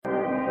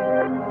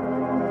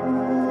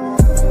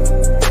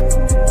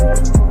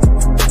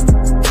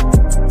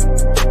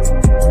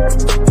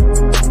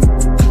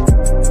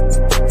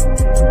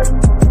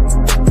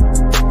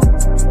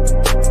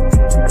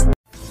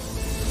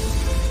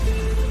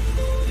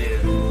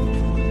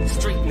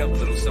Listen up,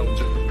 little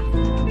soldier.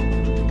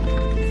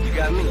 You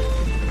got me.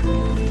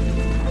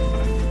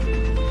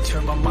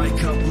 Turn my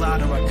mic up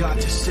louder, I got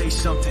to say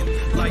something.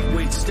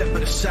 Lightweight, step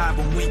it aside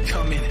when we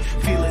come in.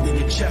 Feel it in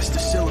your chest, the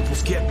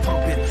syllables get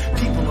pumping.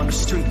 People on the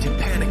street in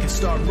panic and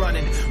start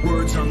running.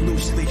 Words on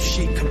loose leaf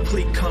sheet,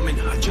 complete coming.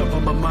 I jump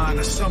on my mind,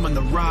 I summon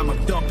the rhyme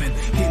I'm dumping.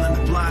 Healing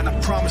the blind, I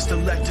promise to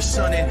let the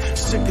sun in.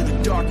 Sick of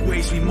the dark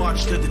ways, we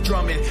march to the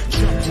drumming.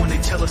 Jump when they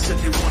tell us that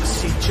they wanna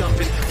see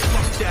jumping.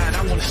 Fuck that,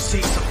 I wanna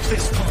see some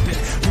fist pumping.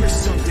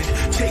 Risk something,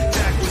 take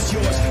back what's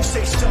yours.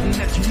 Say something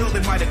that you know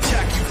they might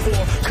attack you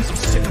for. Cause I'm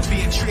sick of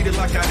being treated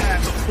like I had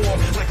before.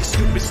 Like a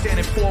stupid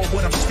standing for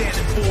what I'm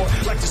standing for.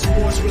 Like this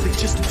war's really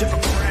just a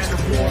different brand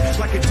of war.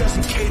 Like it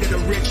doesn't cater to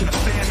rich and a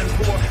fan of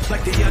poor.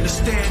 Like they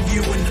understand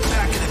you in the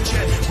back of the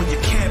jet when you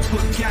can't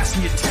put gas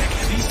in your tank.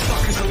 These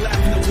fuckers are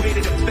laughing away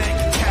to the bank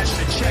and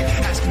cashing a check,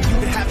 asking you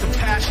to have the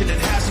passion and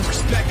have some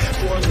respect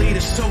for a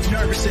leader so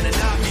nervous in an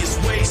obvious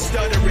way,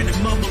 stuttering and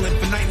mumbling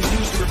for nightly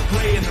news to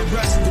replay, and the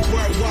rest of the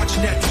world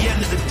watching at the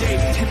end of the day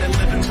in the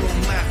living room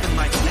laughing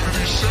like,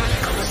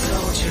 I'm a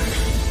soldier.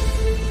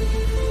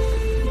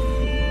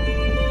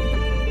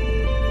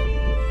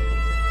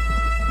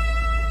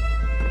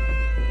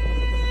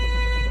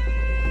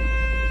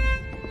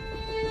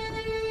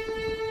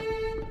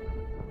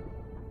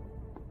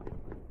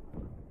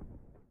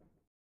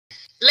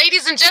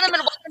 Ladies and gentlemen,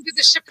 welcome to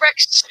the Shipwreck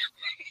Show.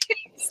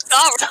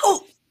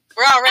 So,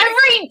 We're all ready.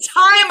 every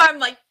time I'm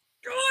like,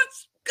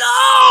 let's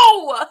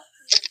go!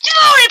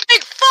 Go,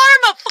 Big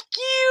Pharma, fuck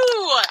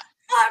you!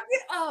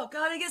 Oh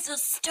God, I get so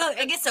stoked.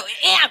 I get so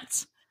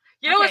amped.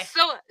 You know, Okay.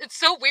 it's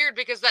so weird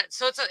because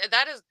that's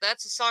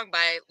a song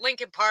by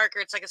Linkin Park, or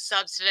it's like a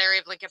subsidiary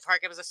of Linkin Park.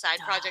 It was a side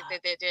project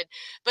that they did,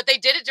 but they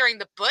did it during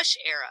the Bush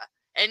era.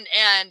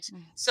 And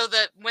so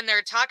when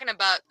they're talking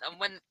about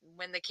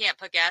when they can't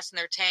put gas in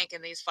their tank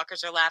and these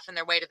fuckers are laughing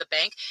their way to the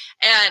bank,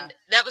 and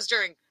that was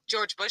during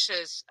George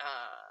Bush's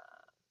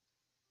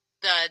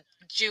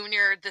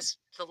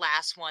the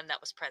last one that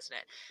was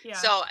president. Yeah.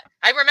 So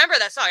I remember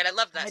that song and I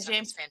love that song.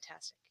 James. It's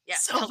fantastic. Yeah.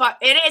 So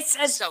it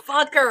says So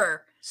fucker.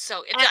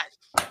 So it And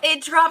does.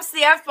 It drops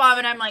the F-bomb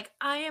and I'm like,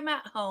 I am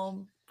at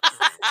home. You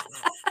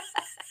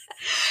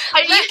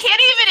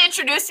can't even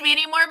introduce me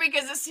anymore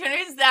because as soon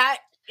as that,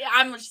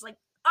 I'm just like,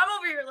 I'm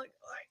over here like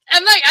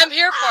I'm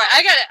here for it.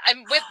 I got it.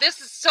 I'm with this.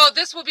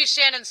 This will be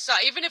Shannon's song.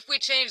 Even if we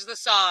change the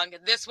song,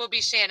 this will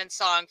be Shannon's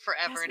song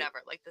forever and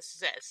ever. Like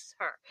this is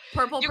her.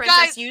 Purple You Princess,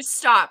 guys- you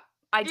stop.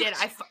 I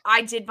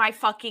did my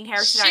fucking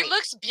hair tonight. She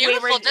looks We were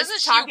beautiful, just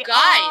doesn't she, talking- you guys?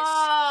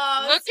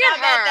 Oh, Look stop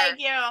at her. it, thank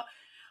you.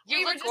 You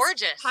We were look just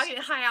gorgeous.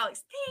 Hi,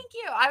 Alex. Thank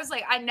you. I was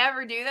like, I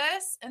never do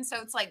this. And so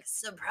it's like,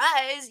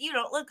 surprise, you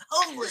don't look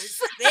homeless,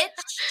 bitch.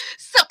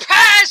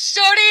 Surprise,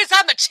 shorties!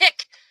 I'm a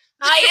chick.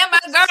 I am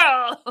a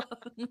girl.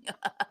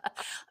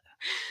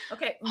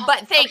 Okay,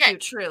 but thank okay. you,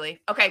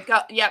 truly. Okay, go.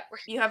 Yep,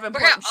 you have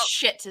important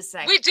shit to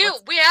say. We do.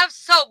 We have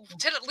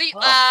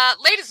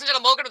ladies and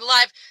gentlemen, welcome to the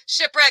live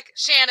Shipwreck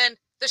Shannon,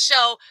 the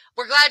show.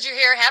 We're glad you're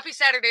here. Happy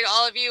Saturday to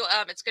all of you.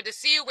 It's good to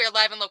see you. We're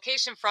live on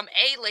location from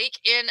a lake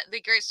in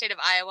the great state of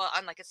Iowa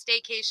on like a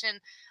staycation.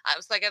 I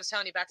was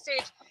telling you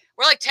backstage,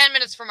 we're like 10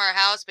 minutes from our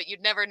house, but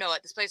you'd never know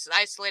it. This place is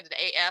isolated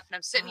AF, and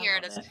I'm sitting here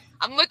and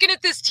I'm looking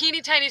at this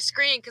teeny tiny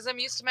screen because I'm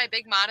used to my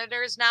big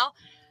monitors now.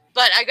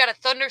 But I got a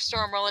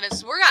thunderstorm rolling in,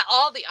 so we got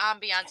all the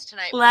ambiance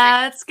tonight.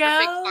 Let's go. For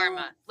Big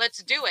Pharma.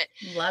 Let's do it.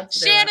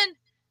 Let's Shannon,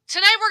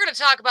 tonight we're going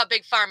to talk about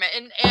Big Pharma,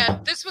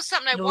 and this was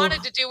something I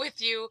wanted to do with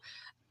you.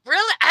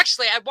 Really,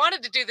 actually, I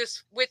wanted to do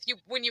this with you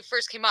when you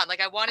first came on. Like,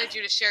 I wanted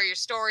you to share your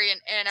story,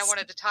 and I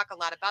wanted to talk a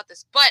lot about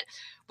this. But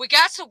we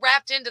got so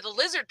wrapped into the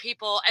lizard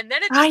people, and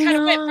then it just kind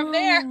of went from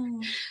there.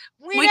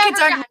 We could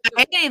talk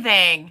about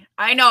anything.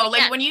 I know.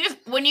 Like, when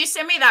you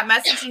send me that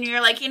message and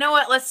you're like, you know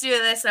what, let's do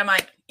this. I'm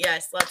like,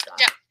 yes, let's go.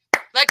 Yeah.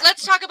 Like,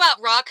 let's talk about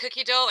raw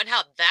cookie dough and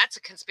how that's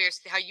a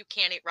conspiracy, how you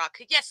can't eat raw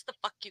cookie. Yes, the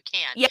fuck you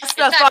can. Yes,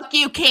 the fuck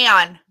you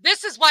can.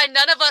 This is why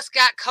none of us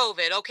got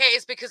COVID, okay?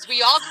 It's because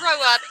we all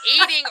grew up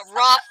eating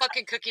raw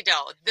fucking cookie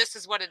dough. This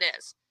is what it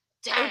is.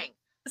 Dang.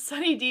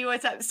 Sunny D,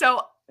 what's up?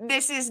 So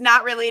this is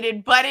not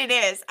related, but it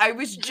is. I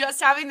was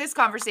just having this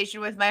conversation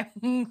with my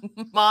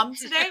mom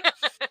today.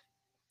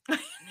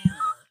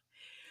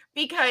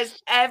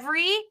 Because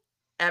every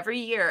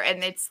year,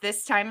 and it's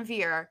this time of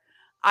year,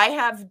 I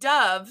have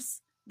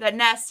doves that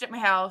nest at my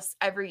house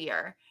every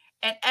year.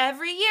 And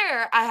every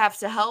year I have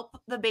to help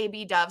the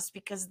baby doves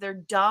because they're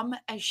dumb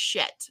as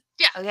shit.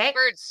 Yeah. Okay.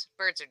 Birds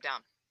are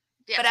dumb.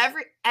 Yes.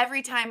 But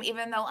every time,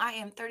 even though I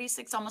am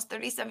 36, almost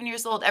 37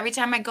 years old, every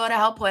time I go to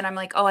help one, I'm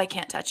like, oh, I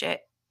can't touch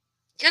it.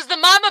 Because the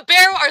mama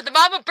bear or the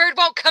mama bird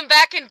won't come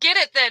back and get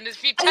it then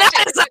if you touch it.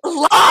 That is a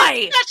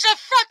lie. That's a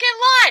fucking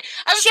lie.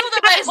 I was told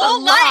that my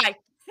whole life.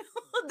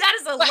 That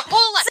is a my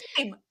whole life.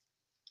 Same.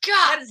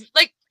 God,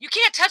 like, you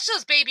can't touch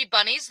those baby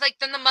bunnies. Like,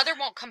 then the mother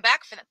won't come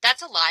back for them.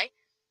 That's a lie.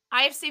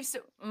 I have saved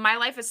my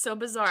life is so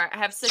bizarre. I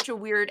have such a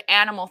weird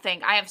animal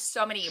thing. I have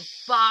so many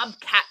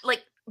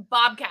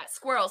bobcat,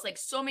 squirrels, like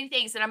so many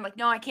things that I'm like,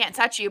 no, I can't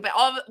touch you. But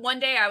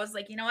one day I was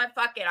like, you know what?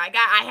 Fuck it. I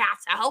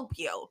have to help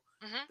you.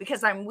 Mhm.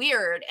 because I'm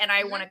weird and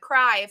I want to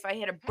cry if I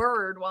hit a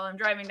bird while I'm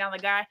driving down the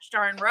gosh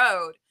darn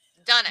road.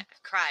 Done it.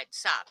 Cried.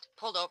 Sobbed.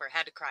 Pulled over.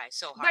 Had to cry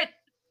so hard.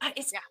 But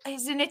it's Yeah.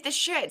 isn't it the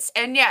shits?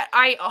 And yet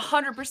I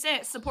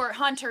 100% support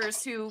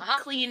hunters who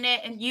clean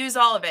it and use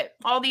all of it,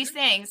 all these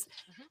things.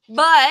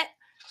 But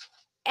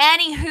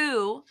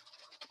anywho,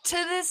 to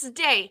this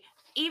day,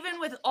 even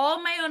with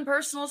all my own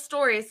personal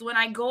stories, when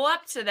I go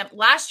up to them,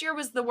 last year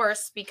was the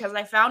worst because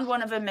I found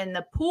one of them in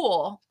the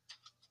pool,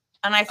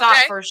 and I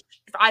thought for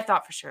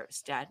sure it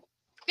was dead.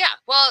 Yeah.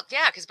 Well,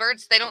 yeah, because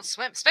birds, they don't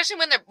swim, especially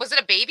when was it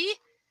a baby?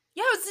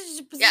 Yeah,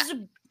 it was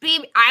a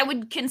baby. I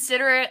would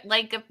consider it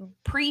like a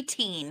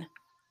preteen,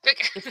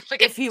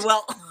 if you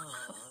will.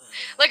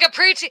 Like a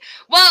preteen.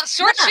 Well,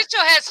 Short Shit Show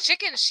has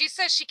chickens. She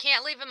says she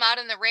can't leave them out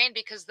in the rain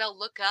because they'll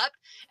look up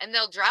and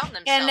they'll drown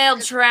themselves. And they'll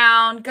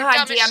drown.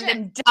 God damn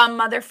them dumb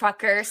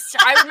motherfuckers.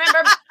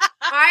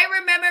 I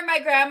remember my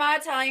grandma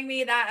telling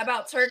me that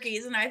about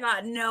turkeys, and I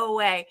thought, no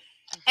way.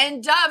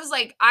 And doves,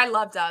 like, I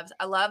love doves.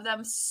 I love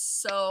them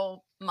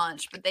so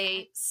much, but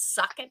they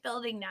suck at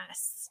building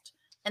nests,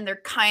 and they're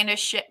kind of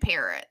shit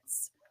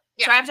parents.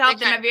 Yeah, so I have to help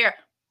them every year.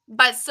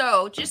 But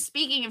so, just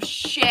speaking of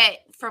shit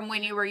from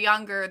when you were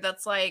younger,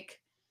 that's like,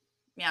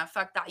 yeah,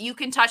 fuck that. You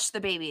can touch the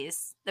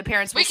babies. The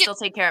parents will still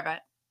take care of it.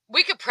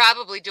 We could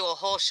probably do a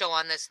whole show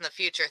on this in the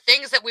future.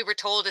 Things that we were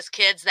told as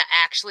kids that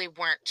actually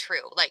weren't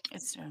true. Like,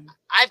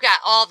 I've got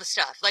all the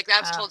stuff. Like, I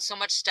was told so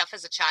much stuff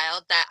as a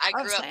child that I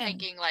grew up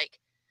thinking, like,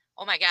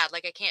 oh my God,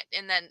 like I can't.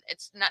 And then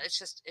it's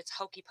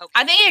hokey pokey.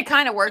 I think it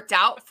kind of worked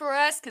out for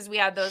us because we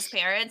had those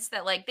parents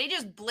that, like, they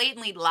just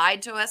blatantly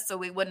lied to us so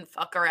we wouldn't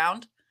fuck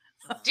around.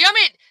 Do you know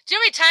how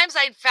many times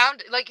I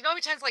found, like, you know how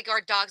many times, like,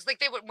 our dogs, like,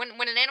 they would, when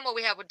an animal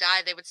we had would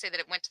die, they would say that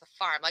it went to the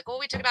farm. Like, oh,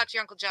 we took it out to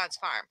your Uncle John's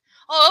farm.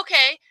 Oh,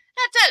 okay.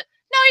 That's it.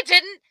 No, he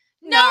didn't.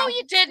 No,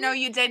 you didn't. No,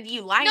 you didn't.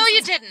 You lied. No,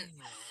 you didn't.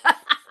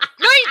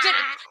 No, you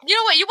didn't. You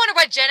know what? You wonder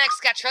why Gen X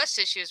got trust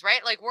issues,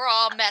 right? Like, we're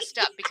all messed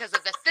up because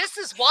of this. This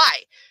is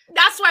why.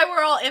 That's why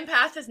we're all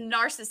empaths and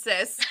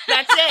narcissists.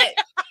 That's it.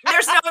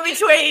 There's no in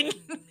between.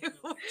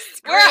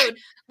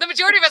 The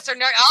majority of us are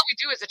all we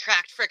do is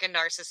attract freaking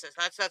narcissists.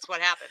 That's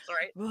what happens,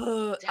 right?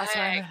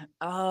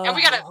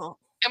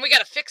 And we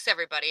gotta fix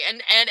everybody,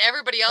 and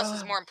everybody else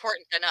is more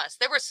important than us.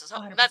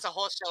 That's a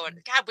whole show,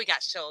 and God, we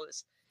got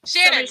shows.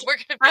 Shannon, we're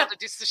gonna be able to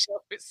do some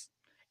shows.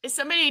 Is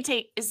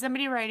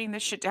somebody writing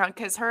this shit down?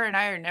 Because her and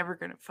I are never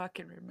gonna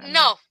fucking remember.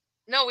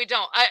 No, we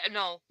don't.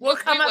 We'll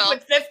come up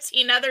with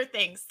 15 other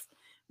things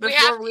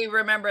before we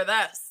remember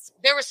this.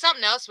 There was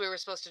something else we were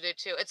supposed to do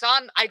too. It's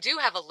on. I do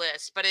have a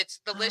list, but it's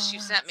the list you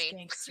sent me.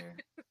 It's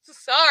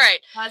all right.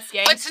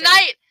 But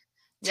tonight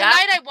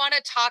I want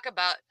to talk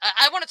about.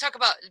 I want to talk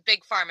about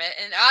Big Pharma,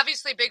 and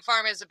obviously Big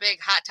Pharma is a big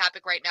hot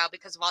topic right now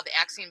because of all the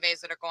vaccine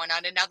bays that are going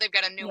on, and now they've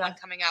got a new one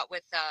coming out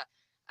with.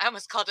 I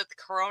almost called it the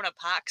Corona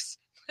Pox.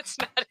 That's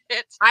not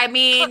it. I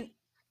mean,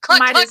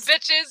 cluck,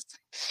 bitches.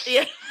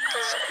 Yeah.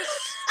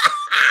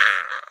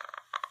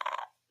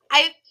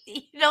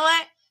 You know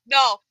what?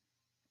 No.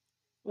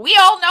 We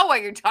all know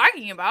what you're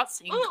talking about.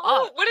 So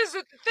what is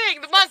the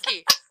thing? The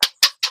monkey.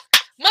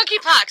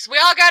 Monkeypox. We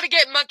all got to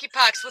get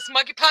monkeypox. This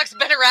monkeypox has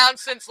been around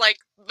since like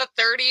the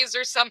 30s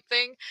or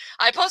something.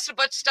 I posted a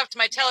bunch of stuff to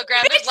my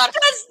Telegram. There's a lot of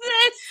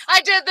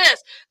I did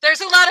this.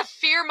 There's a lot of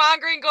fear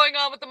mongering going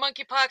on with the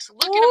monkeypox.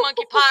 Look into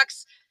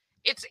monkeypox.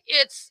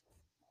 It's.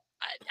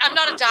 I'm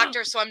not a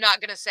doctor, so I'm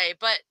not gonna say,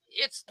 but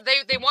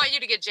they want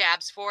you to get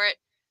jabs for it.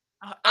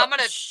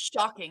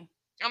 Shocking.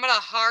 I'm gonna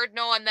hard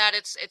no on that.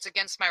 It's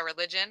against my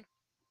religion,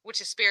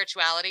 which is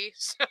spirituality.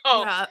 So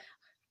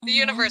the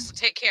universe will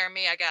take care of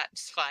me.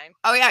 It's fine.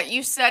 Oh yeah,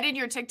 you said in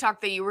your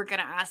TikTok that you were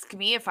gonna ask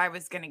me if I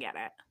was gonna get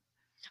it.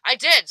 I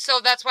did,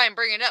 so that's why I'm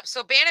bringing it up.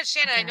 So Bannon,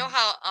 Shannon, I know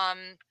how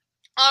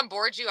on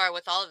board you are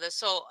with all of this.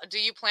 So do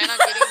you plan on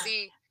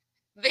getting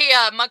the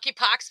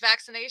monkeypox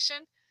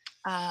vaccination?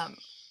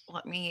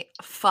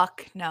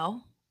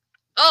 No.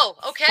 Oh,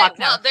 okay.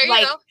 Well, there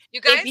you go. You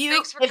guys,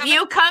 thanks for coming. If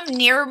you come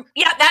near,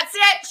 that's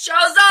it.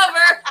 Show's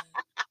over.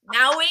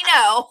 Now we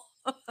know.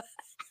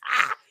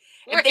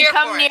 If they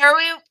come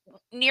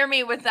near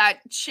me with that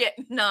shit,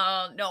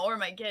 no, or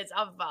my kids,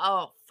 fuck.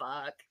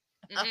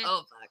 Mm-hmm.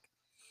 Oh fuck.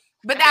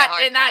 But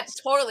that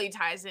totally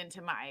ties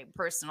into my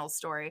personal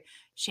story,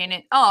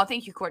 Shannon. Oh,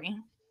 thank you, Courtney.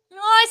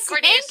 Oh,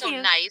 Courtney is so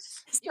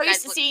nice. So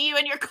used to see you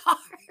in your car.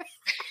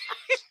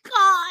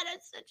 God,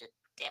 that's such a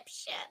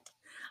dipshit.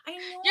 I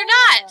know. You're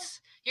not.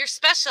 You're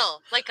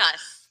special, like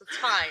us. It's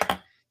fine.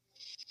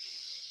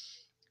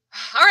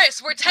 All right,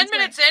 so we're 10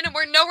 minutes in, and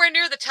we're nowhere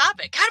near the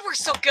topic. God, we're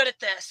so good at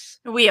this.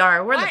 We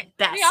are. We're the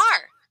best. We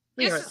are.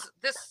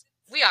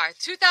 We are.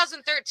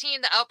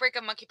 2013, the outbreak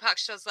of monkeypox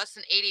shows less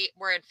than 80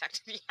 were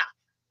infected.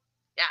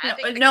 Yeah.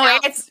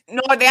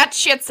 That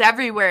shit's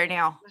everywhere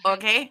now.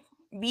 Okay,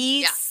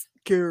 be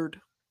scared.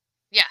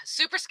 Yeah,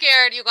 super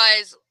scared, you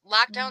guys.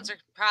 Lockdowns are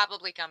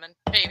probably coming,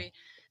 maybe.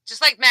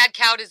 Just like mad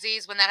cow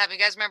disease when that happened.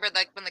 You guys remember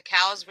like when the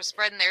cows were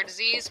spreading their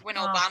disease when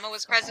Obama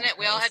was president?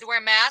 We all had to wear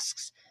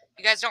masks.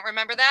 You guys don't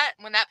remember that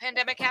when that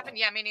pandemic happened?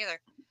 Yeah, me neither.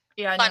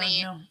 Yeah,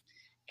 funny.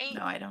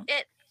 No, I don't.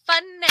 It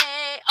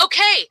funny.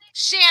 Okay,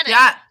 Shannon.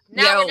 Yeah.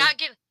 Now Yo. we're not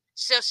getting.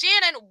 So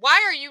Shannon,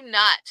 why are you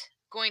not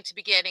going to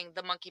be getting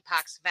the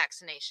monkeypox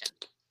vaccination?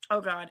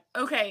 Oh God.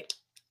 Okay.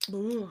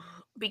 Ooh.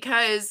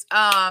 Because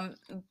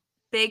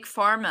big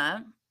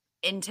pharma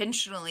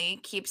intentionally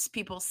keeps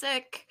people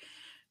sick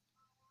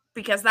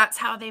because that's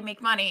how they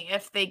make money.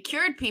 If they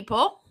cured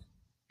people,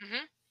 In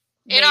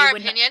they our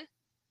would not- opinion,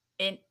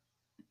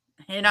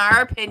 in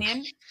our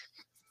opinion,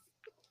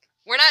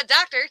 we're not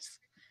doctors.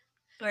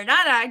 we're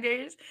not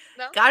actors.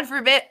 No. God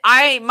forbid.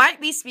 I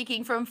might be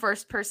speaking from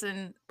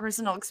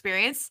personal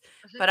experience,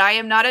 Mhm. but I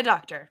am not a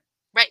doctor.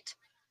 Right.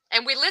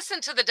 And we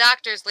listen to the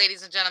doctors,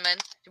 ladies and gentlemen.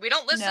 We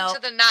don't listen No. to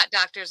the not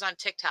doctors on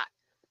TikTok.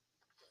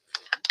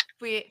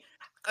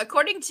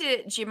 According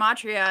to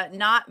Gematria,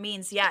 not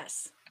means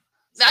yes.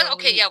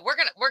 Okay, yeah, we're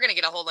gonna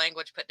get a whole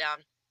language put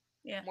down.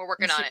 Yeah. We're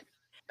working on it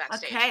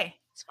backstage. Okay.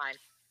 It's fine.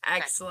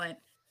 Excellent.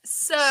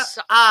 So,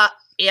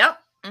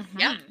 yep. Mhm.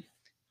 Yep.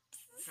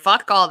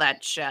 Fuck all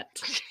that shit.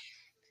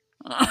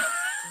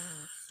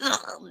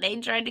 They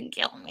tried to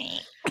kill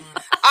me.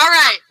 All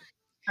right.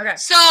 Okay.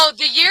 So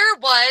the year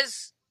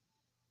was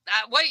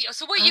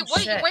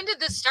Shit. when did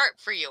this start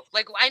for you?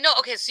 Like, I know.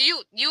 Okay, so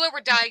you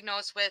were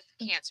diagnosed with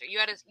cancer. You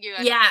had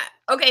Yeah.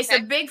 Okay. So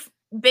Okay.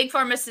 big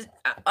pharmacist.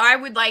 I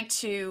would like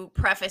to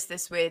preface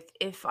this with,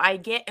 if I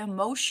get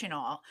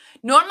emotional,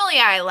 normally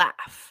I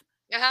laugh,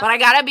 but I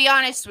gotta be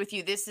honest with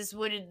you. This is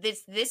what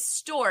this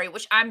story,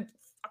 which I'm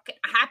fucking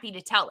happy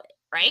to tell it,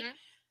 right? Mhm.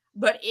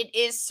 But it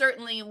is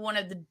certainly one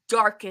of the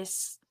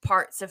darkest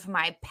parts of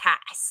my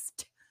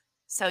past.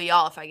 So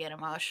y'all, if I get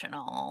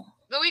emotional,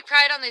 But we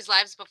cried on these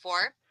lives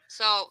before.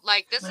 So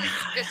like this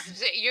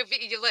is you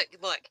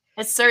look.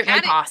 it's certainly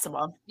kinda-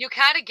 possible. You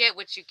kind of get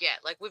what you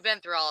get. Like we've been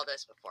through all of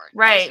this before.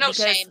 Right. There's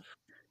no shame.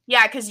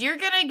 Yeah, because you're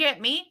gonna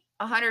get me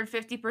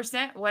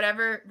 150%,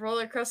 whatever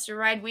roller coaster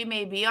ride we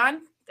may be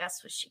on.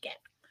 That's what you get.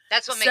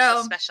 That's what makes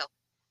us So- special.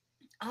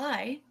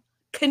 I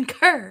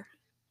concur.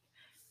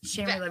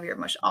 Shane, we love your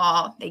emotion.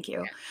 Oh, thank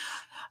you.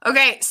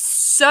 Okay,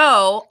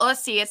 so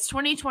let's see. It's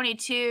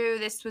 2022.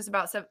 This was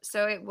about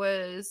so it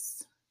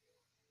was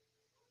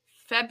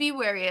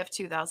February of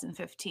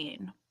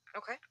 2015.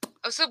 Okay.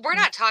 Oh, so we're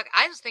not talking.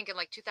 I was thinking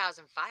like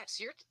 2005.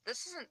 So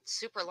this isn't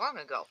super long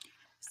ago.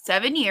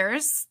 7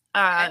 years.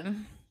 Okay.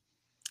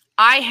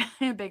 I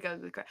big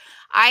ugly cry.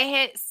 I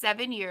hit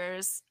 7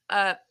 years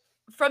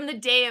from the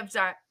day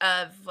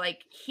of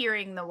like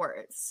hearing the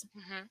words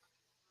Mm-hmm.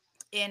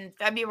 in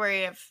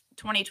February of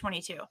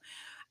 2022.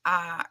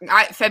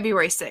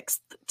 February 6th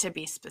to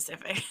be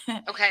specific.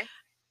 Okay.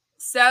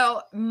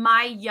 So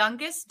my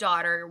youngest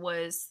daughter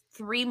was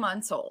 3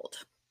 months old.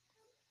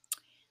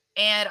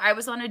 And I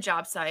was on a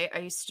job site. I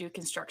used to do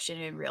construction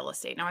and real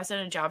estate. Now I was on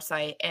a job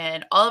site,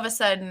 and all of a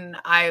sudden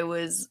I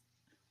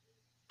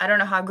don't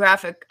know how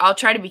graphic. I'll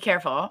try to be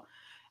careful.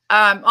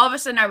 All of a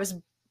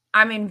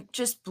sudden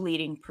just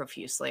bleeding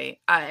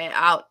profusely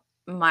out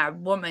my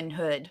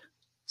womanhood,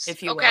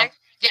 if you will. Okay.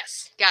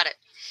 Yes. Got it.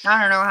 I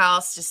don't know how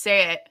else to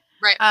say it.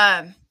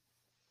 Right.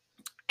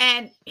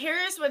 And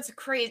here's what's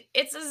crazy.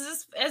 It's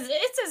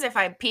as if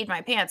I peed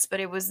my pants, but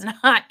it was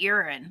not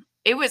urine.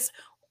 It was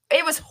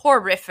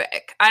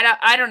horrific.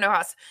 I don't know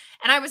how.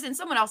 And I was in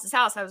someone else's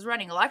house. I was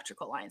running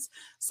electrical lines.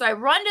 So I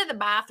run to the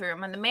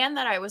bathroom, and the man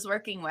that I was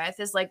working with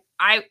is like,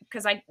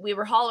 we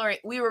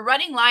were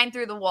running line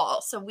through the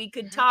wall, so we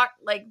could talk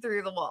like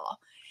through the wall.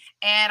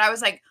 And I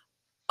was like,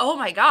 oh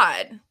my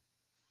God.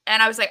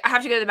 And I was like, I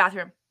have to go to the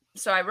bathroom.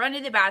 So I run to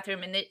the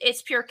bathroom, and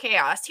it's pure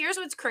chaos. Here's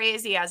what's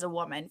crazy as a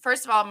woman.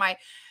 First of all,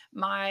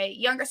 my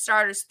youngest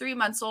daughter is 3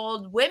 months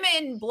old.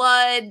 Women,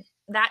 blood,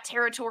 that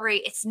territory,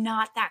 it's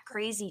not that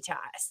crazy to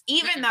us,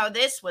 even though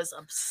this was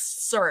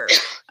absurd.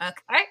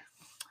 Okay.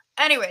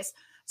 Anyways,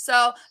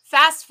 so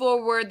fast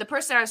forward, the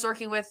person I was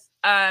working with,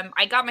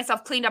 I got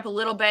myself cleaned up a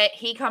little bit.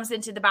 He comes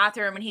into the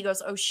bathroom and he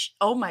goes,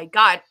 oh my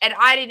God. And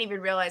I didn't even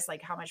realize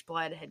like how much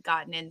blood had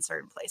gotten in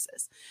certain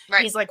places.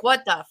 Right. He's like,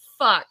 what the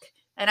fuck?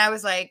 And I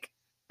was like,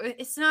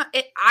 it's not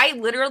it. I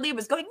literally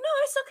was going, no,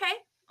 it's okay.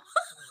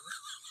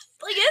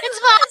 Like It's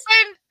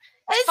fine.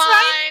 It's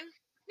fine.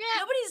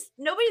 Yeah.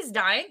 Nobody's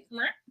dying.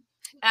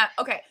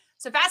 Okay.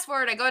 So fast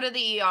forward, I go to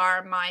the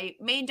ER. My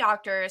main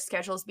doctor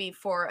schedules me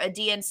for a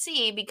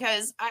DNC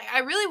because I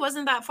really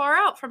wasn't that far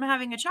out from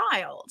having a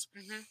child.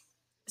 Mm-hmm.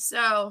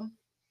 So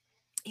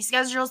he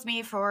schedules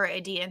me for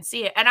a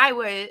DNC. And I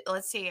was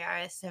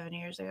 7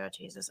 years ago.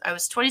 Jesus. I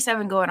was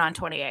 27 going on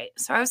 28.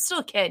 So I was still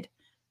a kid.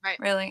 Right.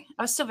 Really.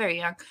 I was still very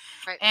young.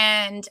 Right.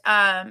 And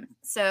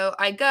so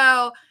I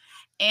go,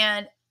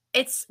 and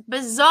it's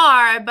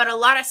bizarre, but a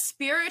lot of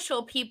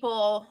spiritual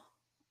people,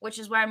 which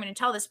is why I'm going to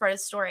tell this part of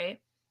the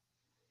story.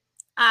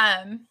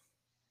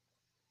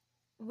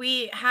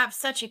 We have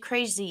such a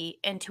crazy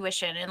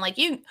intuition, and like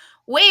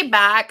way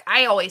back,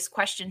 I always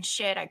questioned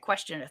shit. I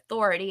questioned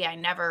authority. I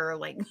never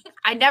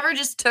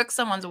just took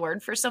someone's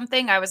word for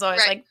something. I was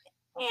always Right.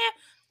 like,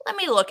 let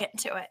me look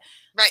into it.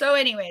 Right. So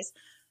anyways,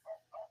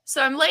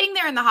 So I'm laying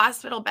there in the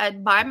hospital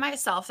bed by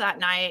myself that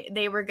night.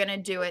 They were going to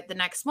do it the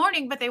next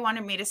morning, but they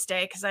wanted me to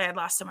stay because I had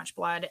lost so much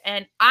blood.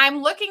 And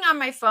I'm looking on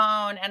my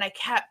phone and I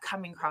kept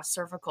coming across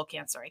cervical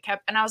cancer.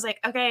 And I was like,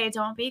 okay,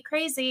 don't be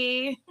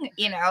crazy.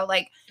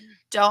 Like,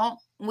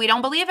 we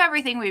don't believe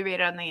everything we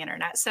read on the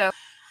internet. So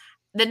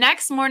the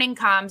next morning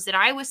comes and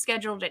I was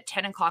scheduled at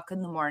 10 o'clock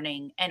in the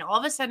morning. And all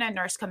of a sudden a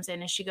nurse comes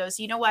in and she goes,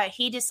 you know what?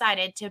 He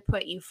decided to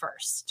put you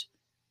first.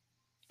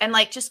 And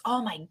like, just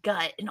all my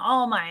gut and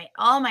all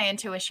my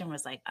intuition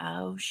was like,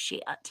 oh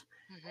shit.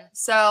 Mm-hmm.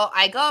 So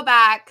I go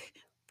back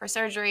for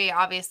surgery,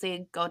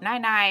 obviously go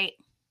night-night.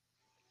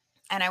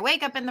 And I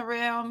wake up in the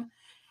room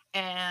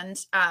and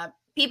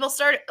people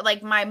started,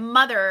 like my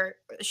mother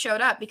showed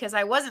up because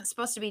I wasn't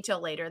supposed to be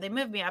till later. They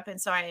moved me up. And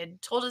so I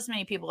had told as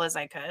many people as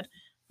I could.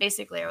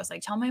 Basically, I was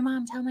like, tell my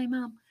mom.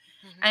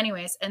 Mm-hmm.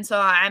 Anyways. And so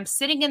I'm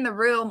sitting in the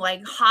room,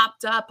 like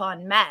hopped up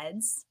on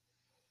meds,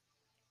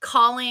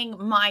 calling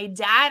my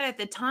dad at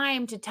the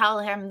time to tell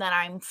him that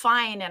I'm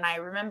fine. And I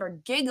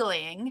remember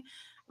giggling,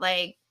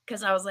 like,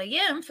 because I was like,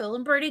 yeah, I'm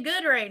feeling pretty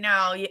good right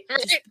now.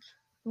 Just,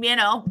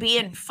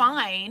 being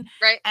fine.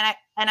 Right.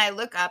 And I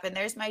look up and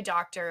there's my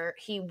doctor.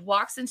 He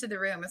walks into the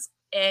room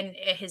and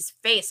his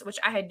face, which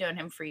I had known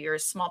him for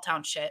years, small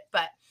town shit.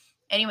 But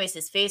anyways,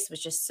 his face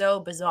was just so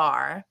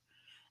bizarre.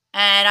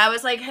 And I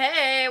was like,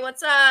 hey,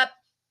 what's up?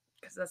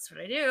 Because that's what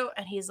I do.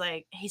 And he's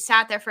like, he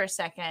sat there for a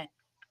second.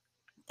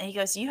 And he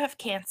goes, you have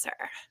cancer.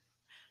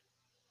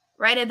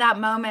 Right at that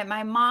moment,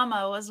 my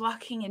mama was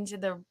walking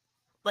into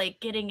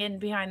getting in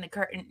behind the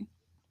curtain.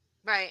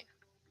 Right.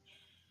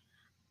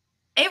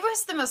 It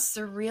was the most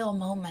surreal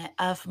moment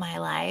of my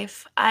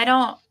life.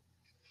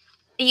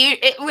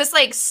 It was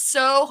like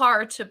so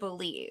hard to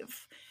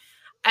believe.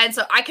 And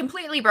so I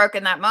completely broke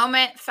in that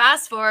moment.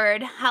 Fast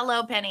forward.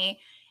 Hello, Penny.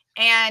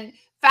 And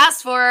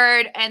fast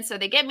forward. And so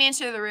they get me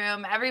into the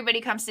room.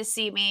 Everybody comes to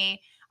see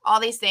me. All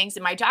these things.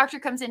 And my doctor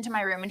comes into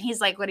my room and he's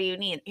like, what do you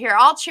need? Here,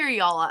 I'll cheer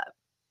you all up.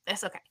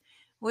 It's okay.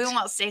 We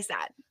won't stay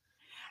sad.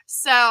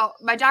 So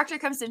my doctor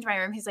comes into my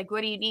room. He's like,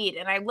 what do you need?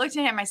 And I looked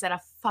at him. I said,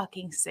 a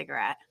fucking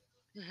cigarette.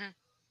 Mm-hmm.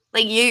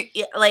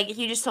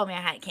 You just told me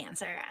I had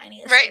cancer. I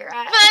need a cigarette.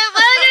 But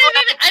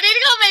I need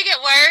to go make it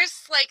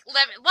worse.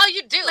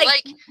 You do.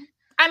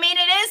 I mean,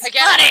 it is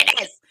what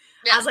it is.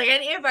 Yeah. I was like, I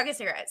need a fucking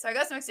cigarette. So I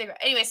go smoke a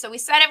cigarette. Anyway, so we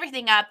set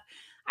everything up.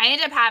 I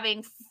ended up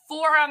having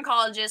 4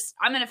 oncologists.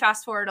 I'm going to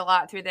fast forward a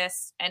lot through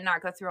this and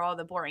not go through all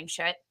the boring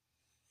shit.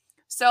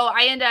 So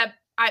I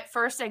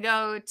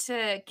go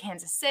to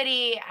Kansas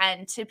City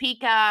and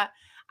Topeka.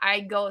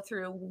 I go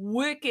through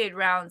wicked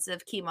rounds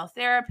of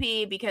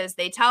chemotherapy because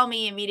they tell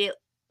me immediately.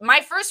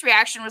 My first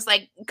reaction was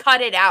like,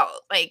 cut it out.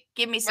 Like,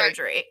 give me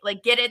surgery. Right.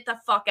 Like, get it the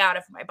fuck out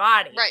of my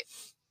body. Right.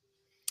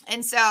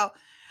 And so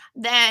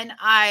then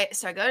I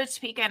go to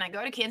Topeka and I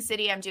go to Kansas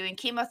City. I'm doing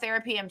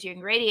chemotherapy. I'm doing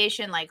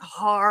radiation, like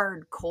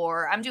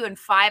hardcore. I'm doing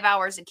 5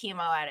 hours of chemo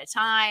at a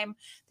time.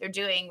 They're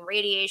doing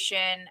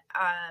radiation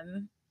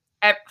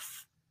at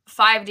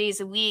 5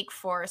 days a week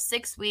for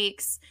 6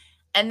 weeks.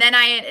 And then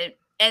I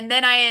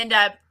end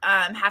up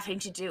having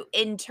to do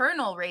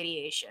internal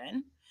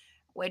radiation,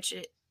 which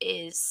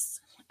is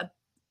a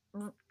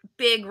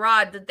big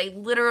rod that they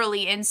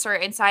literally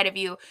insert inside of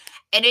you.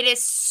 And it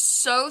is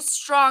so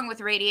strong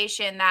with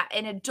radiation that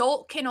an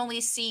adult can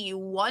only see you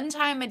 1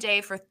 time a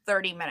day for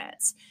 30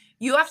 minutes.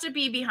 You have to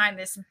be behind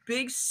this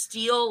big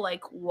steel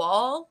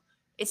wall.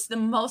 It's the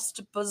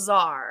most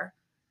bizarre.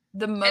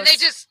 And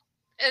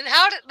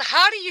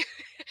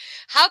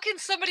how can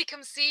somebody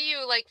come see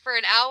you for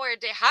an hour a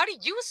day? How do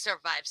you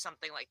survive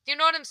something you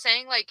know what I'm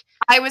saying?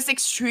 I was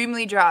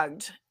extremely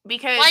drugged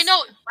because I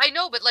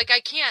know, but I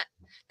can't.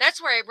 That's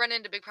where I run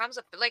into big problems.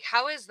 But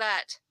how is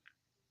that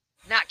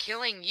not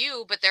killing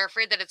you, but they're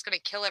afraid that it's going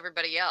to kill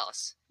everybody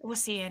else? Well,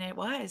 see, and it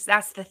was.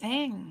 That's the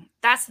thing.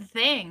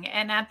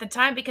 And at the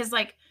time, because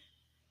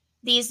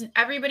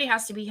everybody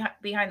has to be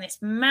behind this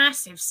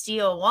massive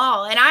steel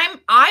wall, and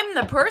I'm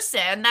the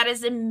person that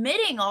is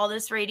emitting all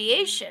this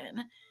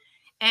radiation.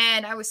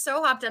 And I was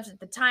so hopped up at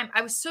the time.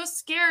 I was so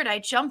scared. I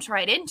jumped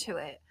right into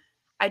it.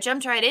 I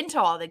jumped right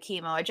into all the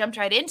chemo. I jumped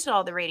right into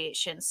all the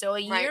radiation. So a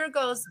year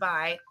goes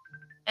by,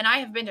 and I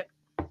have been to.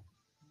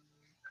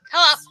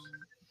 Hello.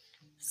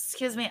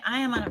 Excuse me. I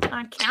am on a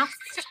podcast.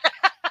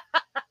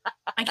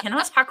 I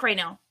cannot talk right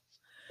now.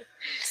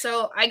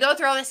 So I go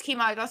through all this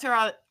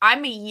chemo.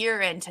 I'm a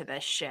year into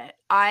this shit.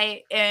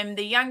 I am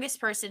the youngest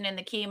person in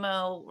the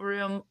chemo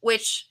room,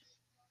 which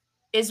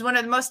is one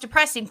of the most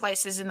depressing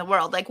places in the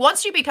world.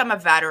 Once you become a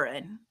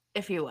veteran,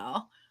 if you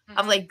will,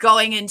 of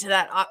going into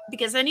that,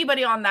 because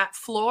anybody on that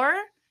floor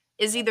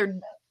is either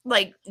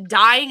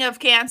dying of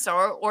cancer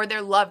or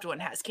their loved one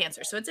has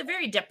cancer. So it's a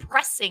very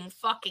depressing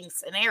fucking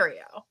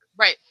scenario.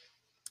 Right.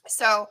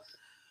 So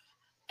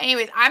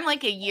anyways, I'm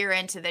a year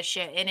into this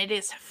shit and it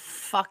is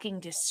fucking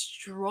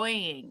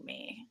destroying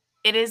me.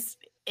 It is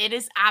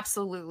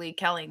absolutely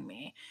killing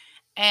me.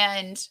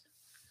 And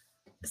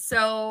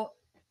so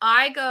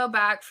I go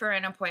back for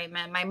an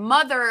appointment. My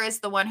mother is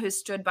the one who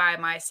stood by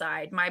my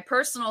side. My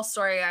personal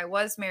story, I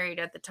was married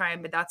at the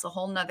time, but that's a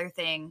whole nother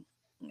thing.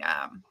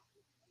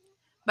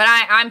 But But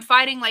I'm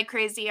fighting like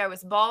crazy. I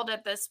was bald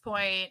at this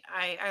point.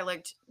 I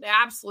looked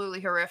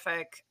absolutely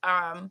horrific.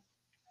 I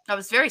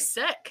was very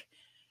sick.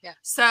 Yeah.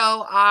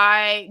 So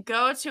I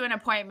go to an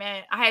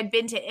appointment. I had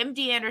been to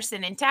MD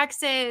Anderson in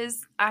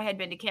Texas. I had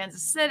been to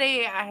Kansas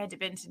City. I had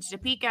been to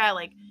Topeka.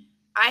 Like,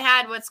 I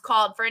had what's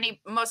called,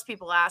 most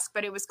people ask,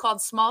 but it was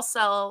called small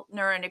cell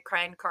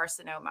neuroendocrine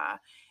carcinoma.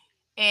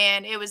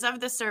 And it was of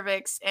the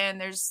cervix.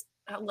 And there's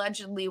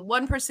allegedly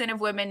 1%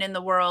 of women in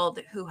the world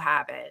who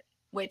have it,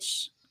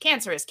 which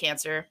cancer is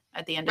cancer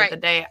at the end of the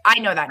day. I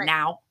know that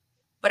now,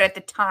 but at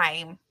the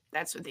time,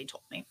 that's what they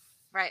told me.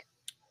 Right.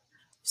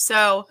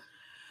 So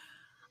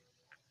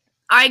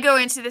I go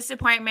into this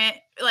appointment,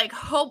 like,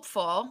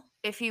 hopeful,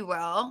 if you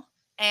will.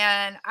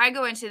 And I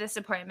go into this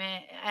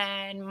appointment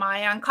and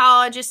my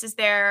oncologist is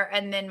there.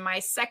 And then my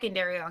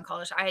secondary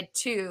oncologist, I had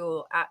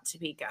 2 at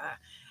Topeka.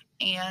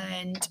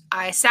 And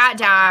I sat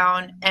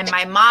down and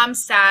my mom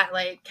sat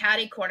like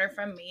catty corner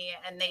from me,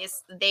 and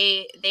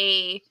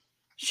they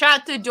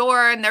shut the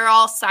door and they're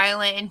all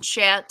silent and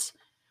shit.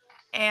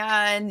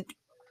 And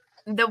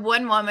the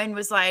one woman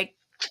was like,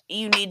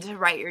 "You need to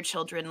write your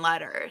children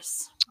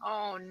letters."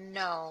 Oh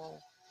no.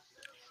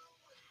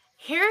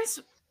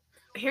 Here's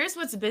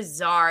what's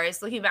bizarre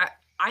is looking back,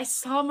 I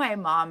saw my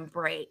mom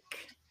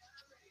break.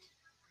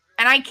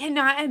 And I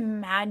cannot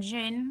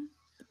imagine,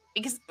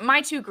 because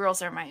my 2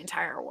 girls are my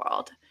entire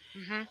world.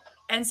 Mm-hmm.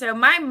 And so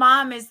my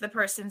mom is the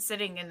person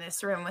sitting in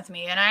this room with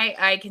me, and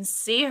I can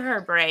see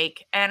her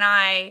break, and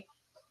I'm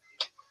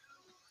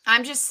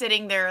just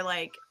sitting there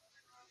like,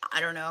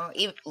 I don't know,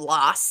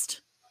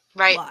 lost.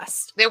 Right.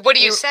 Lost. What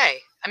do you say?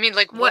 I mean,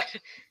 like, what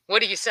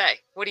do you say?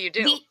 What do you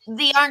do?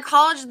 The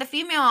oncologist, the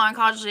female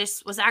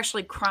oncologist, was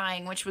actually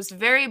crying, which was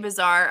very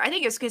bizarre. I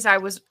think it's because I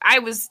was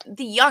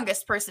the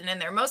youngest person in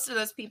there. Most of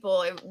those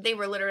people, they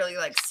were literally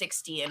like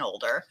 60 and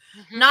older.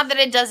 Mm-hmm. Not that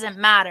it doesn't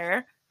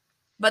matter,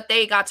 but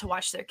they got to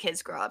watch their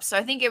kids grow up. So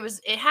I think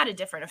it had a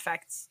different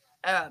effect,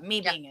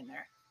 me being in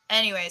there.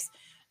 Anyways,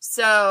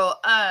 so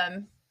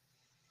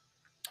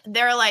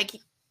they're like,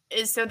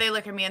 so they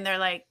look at me and they're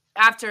like,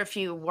 after a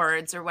few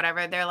words or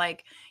whatever, they're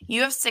like,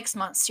 "You have 6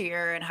 months to a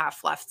year and a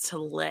half left to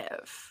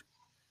live."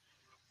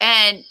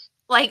 And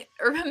like,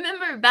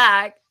 remember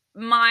back,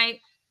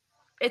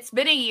 it's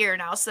been a year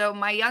now. So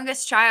my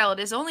youngest child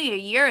is only a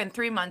year and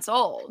 3 months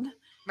old.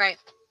 Right.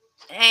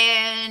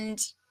 And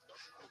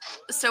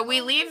so we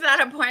leave that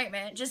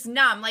appointment just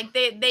numb. Like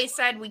they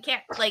said, we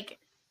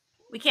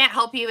can't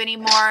help you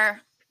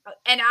anymore.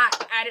 And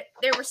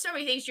there were so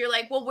many things. You're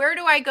like, well, where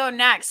do I go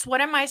next? What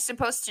am I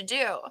supposed to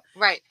do?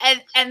 Right.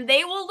 And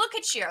they will look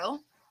at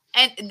you,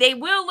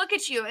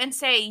 and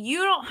say,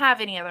 you don't have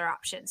any other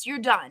options. You're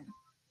done.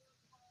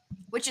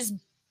 Which is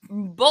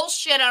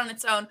bullshit on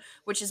its own,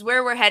 which is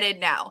where we're headed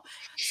now.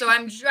 So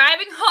I'm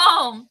driving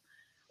home.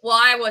 Well,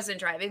 I wasn't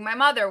driving. My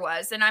mother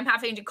was. And I'm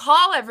having to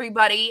call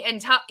everybody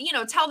and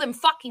tell them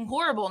fucking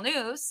horrible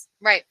news.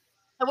 Right.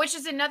 Which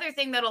is another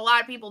thing that a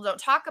lot of people don't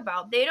talk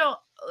about. They don't,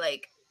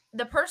 like,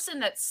 the person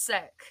that's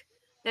sick,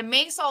 that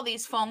makes all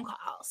these phone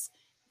calls,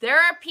 there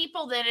are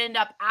people that end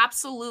up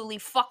absolutely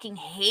fucking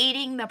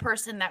hating the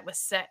person that was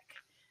sick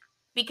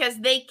because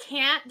they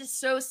can't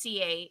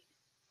dissociate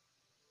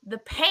the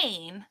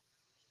pain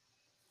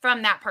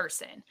from that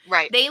person.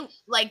 Right.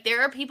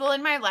 There are people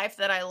in my life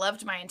that I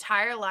loved my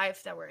entire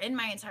life, that were in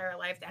my entire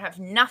life, that have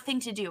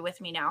nothing to do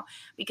with me now,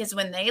 because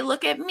when they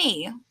look at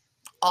me,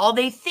 all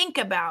they think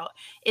about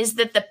is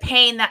that the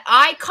pain that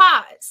I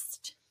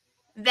caused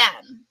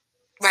them.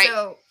 Right.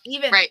 So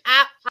even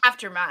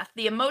aftermath,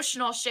 the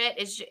emotional shit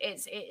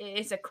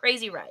is a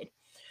crazy ride.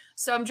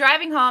 So I'm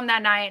driving home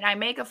that night and I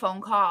make a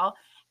phone call,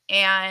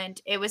 and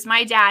it was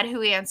my dad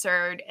who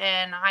answered,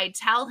 and I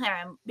tell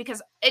him,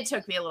 because it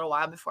took me a little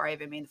while before I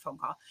even made the phone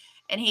call.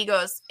 And he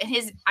goes,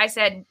 I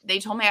said, they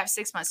told me I have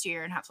 6 months to a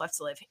year and a half left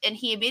to live. And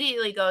he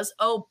immediately goes,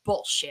 "Oh,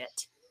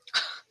 bullshit."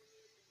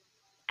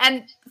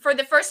 And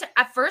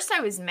at first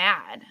I was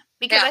mad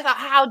because I thought,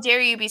 how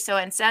dare you be so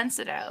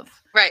insensitive?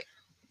 Right.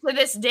 To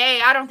this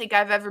day, I don't think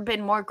I've ever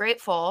been more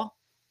grateful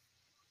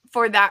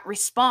for that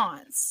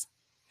response,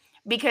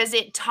 because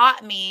it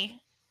taught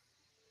me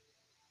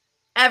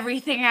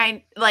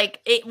everything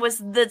it was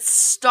the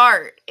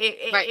start.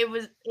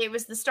 It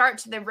was the start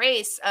to the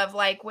race of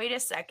like, wait a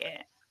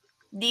second.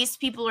 These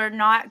people are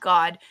not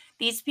God.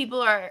 These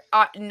people are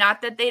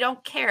not that they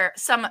don't care.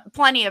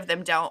 Plenty of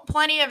them don't.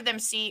 Plenty of them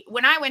see.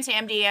 When I went to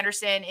MD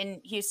Anderson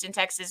in Houston,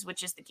 Texas,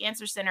 which is the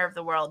cancer center of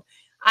the world,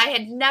 I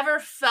had never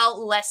felt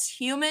less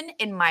human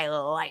in my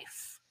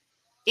life.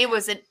 It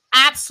was an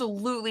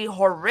absolutely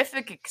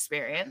horrific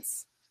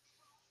experience.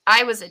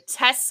 I was a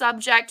test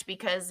subject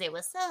because it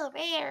was so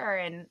rare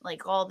and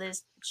like all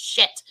this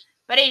shit.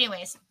 But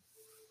anyways,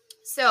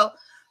 so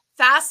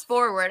fast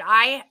forward,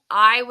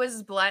 I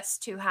was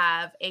blessed to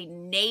have a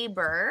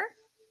neighbor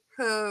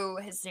who,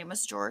 his name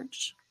was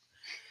George,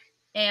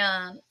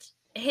 and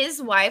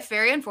his wife,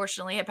 very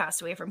unfortunately, had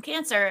passed away from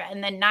cancer.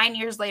 And then 9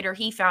 years later,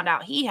 he found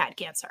out he had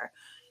cancer.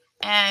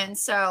 And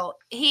so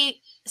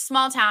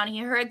small town, he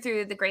heard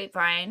through the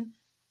grapevine,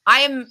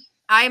 I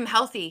am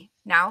healthy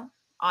now,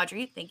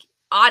 Audrey. Thank you.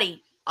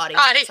 Audie. Audie.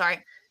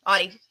 Sorry.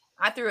 Audie.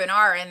 I threw an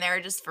R in there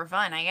just for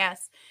fun, I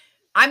guess.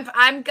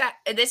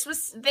 This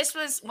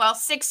was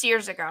 6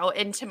 years ago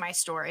into my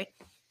story.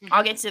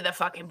 I'll get to the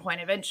fucking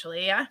point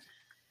eventually, yeah.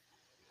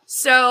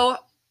 So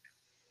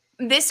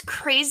this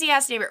crazy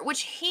ass neighbor,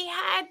 which he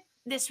had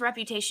this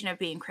reputation of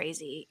being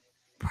crazy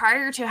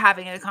prior to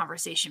having a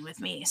conversation with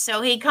me.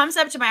 So he comes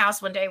up to my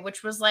house one day,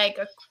 which was like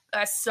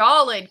a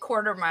solid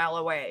quarter mile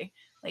away.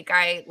 Like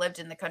I lived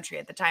in the country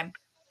at the time.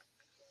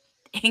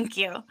 Thank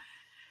you.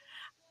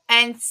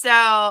 And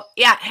so,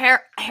 yeah,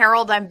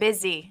 Harold, I'm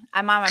busy.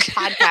 I'm on my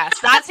podcast.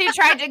 That's who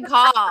tried to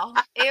call.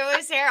 It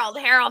was Harold.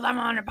 Harold, I'm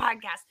on a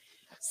podcast.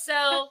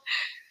 So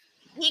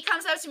he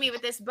comes up to me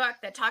with this book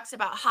that talks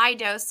about high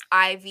dose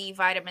IV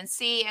vitamin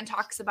C and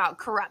talks about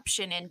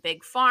corruption in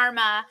big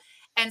pharma.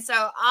 And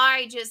so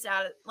I just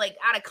out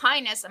of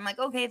kindness, I'm like,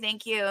 okay,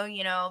 thank you,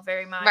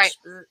 very much. Right.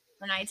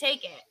 And I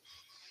take it.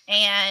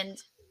 And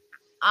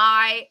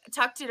I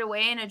tucked it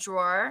away in a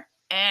drawer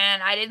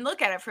and I didn't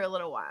look at it for a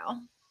little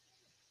while.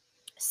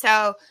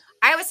 So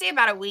I would say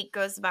about a week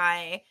goes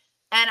by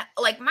and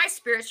like my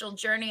spiritual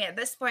journey at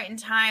this point in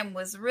time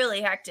was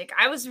really hectic.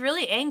 I was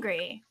really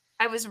angry.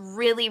 I was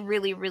really,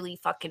 really, really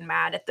fucking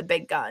mad at the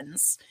big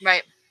guns.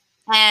 Right.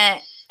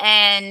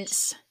 And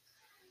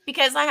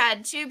because I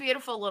had two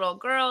beautiful little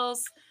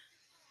girls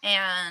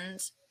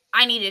and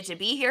I needed to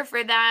be here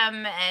for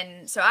them.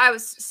 And so I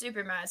was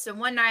super mad. So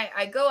one night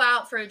I go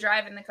out for a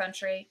drive in the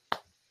country.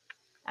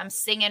 I'm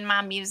singing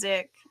my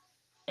music.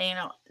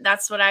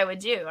 That's what I would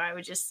do. I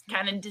would just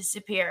kind of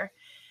disappear.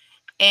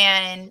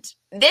 And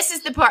this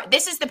is the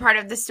part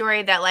of the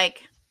story that,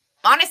 like,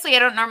 honestly, I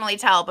don't normally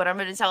tell, but I'm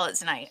going to tell it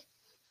tonight.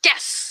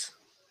 Yes.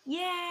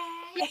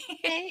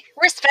 Yay.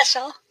 We're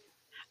special.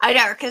 I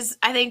know, because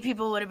I think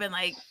people would have been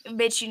like,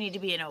 bitch, you need to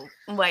be in a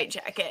white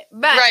jacket.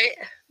 But right.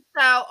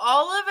 So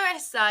all of a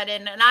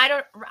sudden, and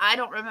I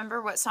don't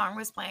remember what song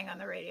was playing on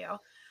the radio.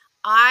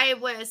 I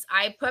was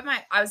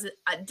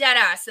a dead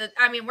ass.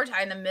 I mean, we're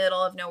talking the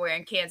middle of nowhere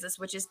in Kansas,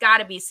 which has got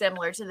to be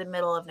similar to the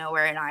middle of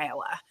nowhere in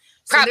Iowa.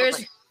 So Probably.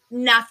 There's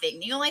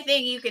nothing. The only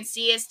thing you can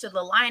see is to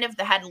the line of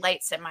the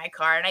headlights in my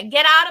car. And I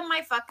get out of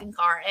my fucking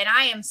car and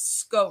I am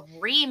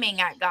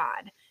screaming at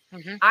God.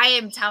 Mm-hmm. I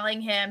am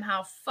telling him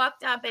how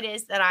fucked up it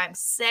is that I'm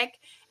sick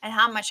and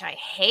how much I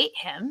hate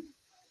him.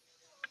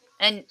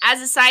 And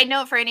as a side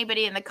note for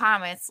anybody in the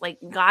comments, like,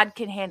 God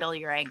can handle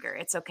your anger.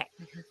 It's okay.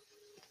 Mm-hmm.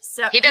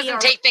 So he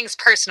doesn't take things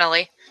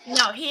personally.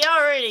 No, he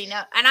already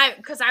knows. And I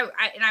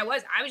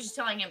was just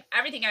telling him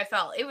everything I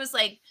felt. It was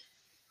like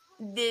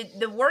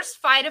the worst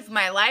fight of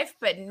my life,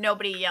 but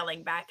nobody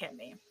yelling back at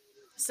me.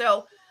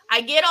 So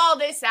I get all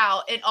this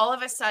out, and all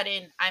of a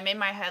sudden I'm in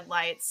my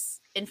headlights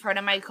in front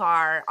of my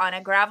car on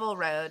a gravel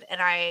road,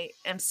 and I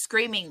am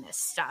screaming this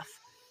stuff.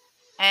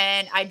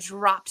 And I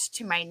dropped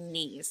to my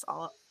knees.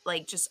 All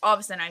of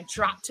a sudden I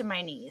dropped to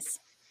my knees.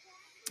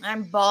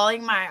 I'm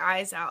bawling my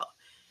eyes out.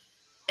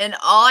 And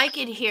all I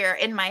could hear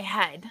in my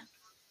head,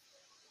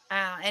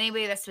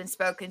 anybody that's been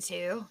spoken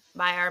to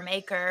by our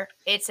maker,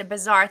 it's a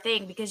bizarre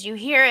thing because you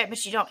hear it,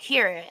 but you don't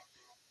hear it.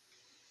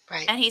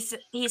 Right. And he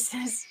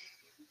says,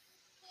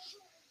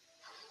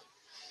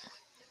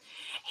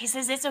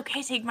 it's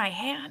okay, take my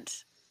hand.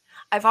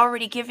 I've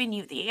already given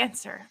you the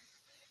answer.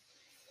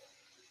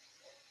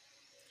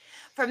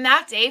 From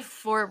that day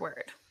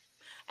forward,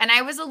 and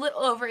I was a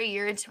little over a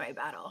year into my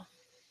battle,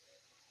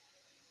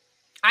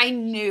 I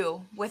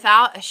knew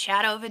without a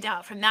shadow of a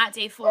doubt from that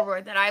day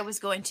forward that I was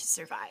going to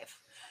survive.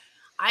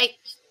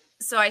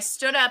 So I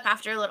stood up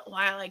after a little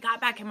while. I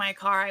got back in my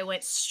car. I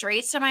went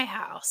straight to my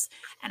house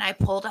and I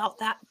pulled out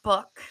that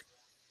book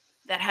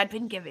that had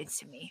been given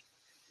to me.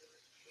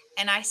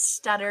 And I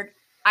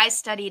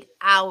studied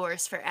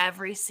hours for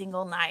every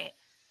single night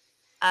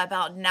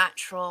about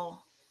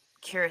natural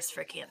cures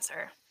for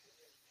cancer.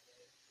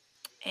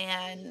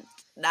 And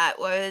that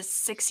was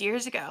 6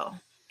 years ago.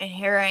 And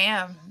here I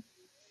am.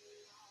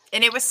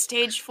 And it was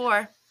stage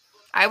 4.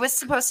 I was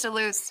supposed to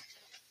lose.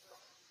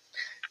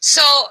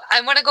 So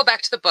I want to go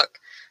back to the book.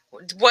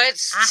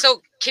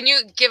 So can you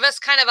give us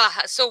kind of I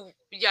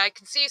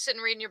can see you sitting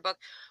reading your book.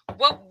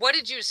 What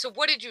did you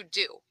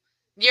do?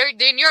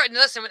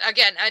 Listen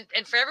again,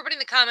 and for everybody in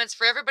the comments,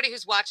 for everybody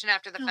who's watching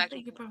after the fact,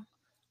 thank you, bro.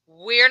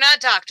 We're not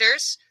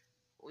doctors.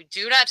 We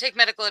do not take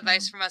medical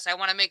advice from us. I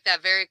want to make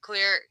that very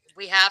clear.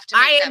 We have to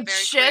make that very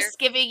clear. I am just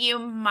giving you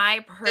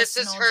my personal This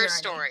is her journey.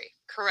 story.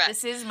 Correct.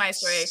 This is my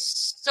story.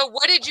 So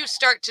what did you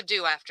start to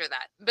do after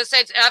that?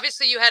 Besides,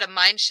 obviously you had a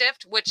mind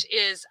shift, which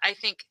is, I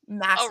think,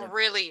 massive. a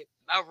really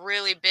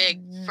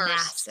big first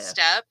Massive.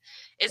 Step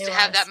is It to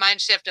have was. that mind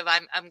shift of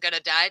I'm going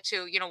to die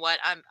to, you know what,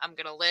 I'm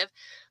going to live.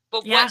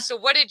 But Yeah.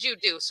 what did you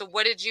do? So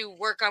what did you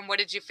work on? What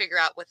did you figure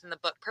out within the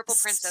book? Purple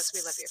Princess,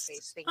 we love your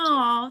face. Thank you.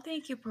 Oh,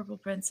 thank you, Purple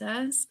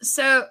Princess.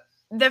 So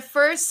the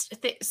first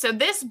thing, so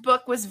this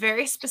book was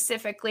very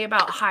specifically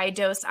about high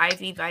dose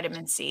IV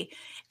vitamin C.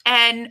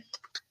 And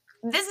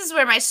this is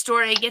where my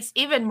story gets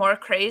even more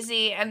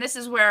crazy. And this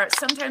is where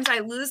sometimes I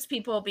lose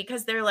people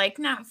because they're like,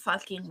 no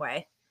fucking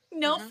way.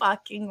 No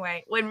fucking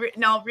way.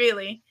 No,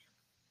 really.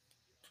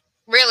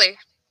 Really?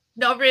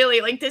 No, really,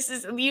 like this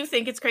is, you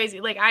think it's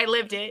crazy. Like I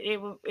lived it.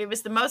 It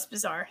was the most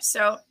bizarre.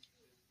 So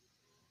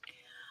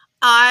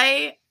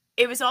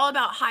it was all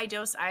about high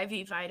dose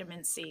IV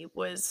vitamin C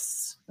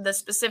was the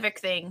specific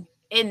thing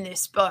in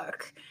this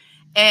book.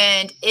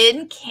 And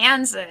in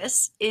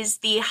Kansas is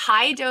the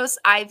high dose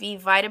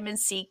IV vitamin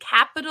C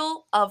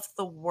capital of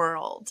the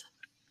world.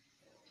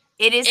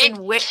 It is in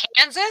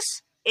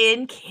Kansas?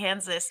 In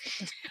Kansas.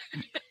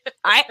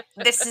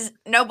 This is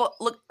Noble.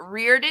 Look,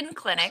 Riordan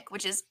Clinic,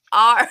 which is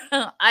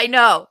I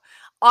know,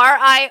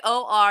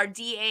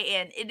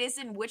 RIORDAN. It is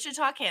in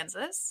Wichita,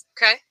 Kansas.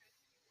 Okay.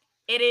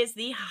 It is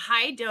the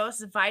high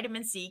dose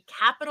vitamin C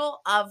capital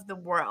of the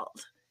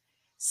world.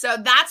 So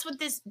that's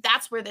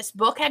where this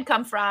book had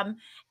come from.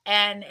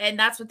 And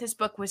that's what this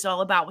book was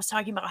all about, was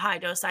talking about high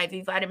dose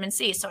IV vitamin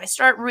C. So I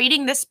start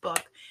reading this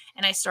book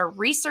and I start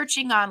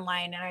researching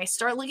online and I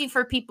start looking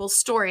for people's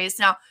stories.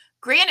 Now,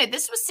 granted,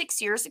 this was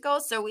 6 years ago,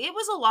 so it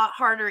was a lot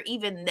harder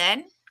even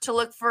then to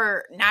look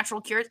for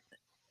natural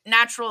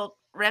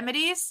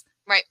remedies,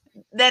 right,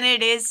 than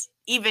it is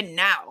even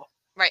now.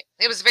 Right.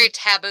 It was very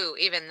taboo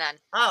even then.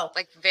 Oh.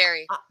 Like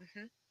very.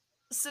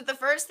 So the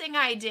first thing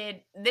I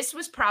did, this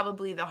was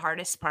probably the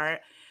hardest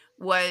part,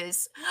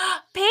 was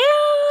Pam!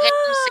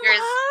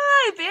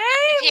 Hi,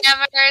 babe!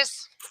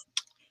 Pammers.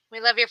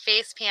 We love your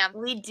face, Pam.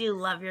 We do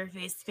love your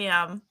face,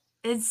 Pam.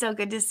 It's so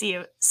good to see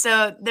you.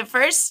 So the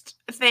first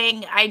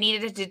thing I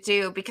needed to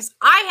do, because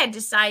I had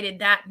decided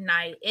that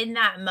night, in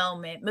that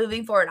moment,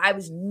 moving forward, I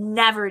was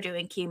never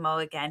doing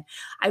chemo again.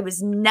 I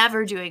was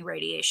never doing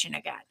radiation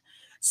again.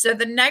 So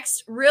the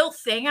next real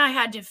thing I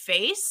had to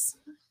face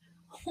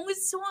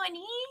was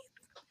Sonny.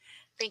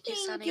 Thank you,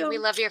 Sonny. We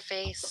love your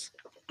face.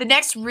 The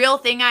next real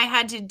thing I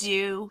had to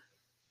do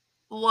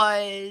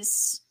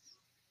was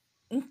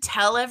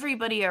tell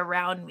everybody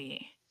around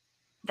me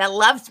that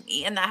loved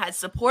me and that had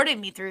supported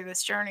me through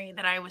this journey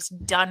that I was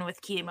done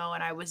with chemo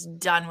and I was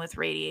done with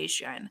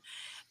radiation.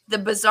 The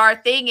bizarre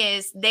thing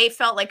is they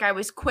felt like I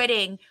was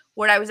quitting.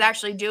 What I was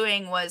actually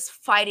doing was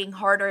fighting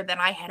harder than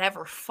I had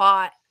ever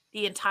fought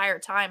the entire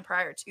time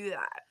prior to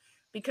that.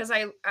 Because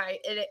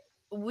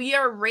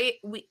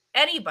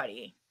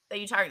anybody that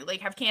you talk,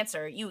 like, have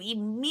cancer, you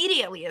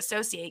immediately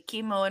associate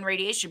chemo and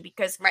radiation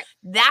because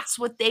that's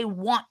what they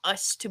want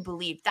us to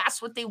believe.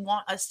 That's what they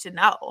want us to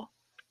know.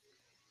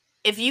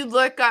 If you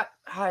look up,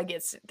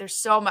 there's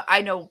so much,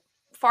 I know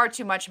far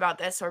too much about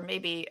this, or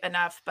maybe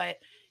enough, but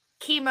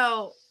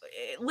chemo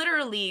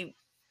literally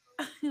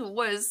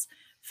was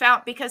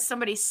found because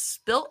somebody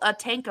spilt a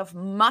tank of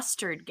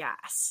mustard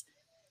gas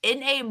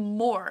in a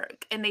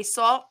morgue and they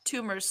saw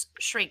tumors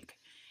shrink.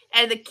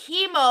 And the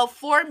chemo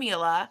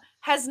formula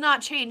has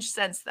not changed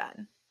since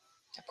then.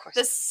 Of course.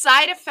 The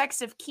side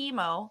effects of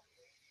chemo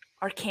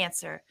are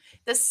cancer.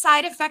 The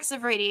side effects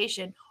of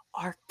radiation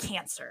are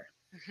cancer.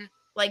 Mm-hmm.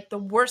 Like the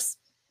worst.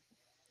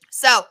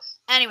 So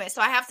anyway,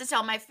 so I have to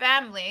tell my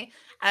family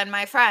and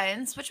my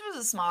friends, which was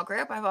a small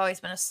group. I've always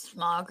been a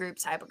small group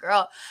type of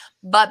girl.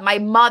 But my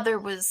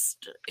mother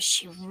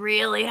she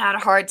really had a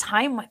hard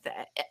time with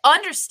it.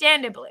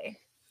 Understandably.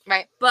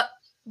 Right. But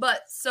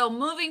so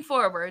moving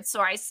forward,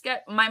 so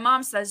my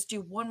mom says do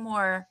one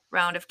more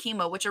round of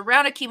chemo, which a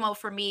round of chemo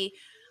for me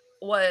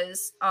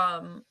was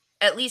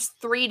at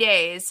least 3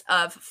 days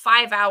of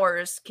 5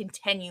 hours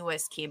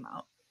continuous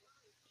chemo.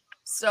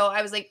 So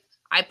I was like,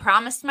 I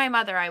promised my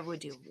mother I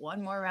would do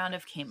one more round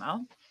of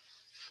chemo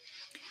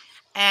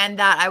and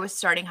that I was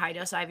starting high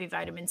dose IV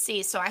vitamin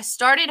C. So I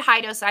started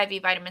high dose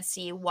IV vitamin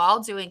C while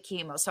doing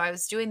chemo. So I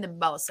was doing them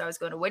both. So I was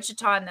going to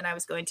Wichita and then I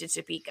was going to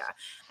Topeka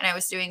and I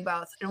was doing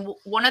both. And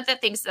one of the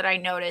things that I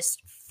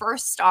noticed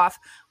first off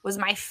was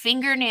my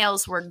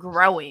fingernails were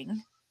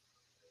growing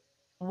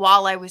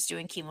while I was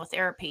doing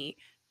chemotherapy,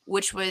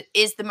 which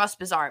is the most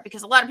bizarre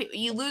because a lot of people,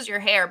 you lose your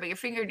hair, but your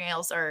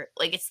fingernails are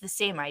like, it's the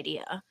same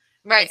idea.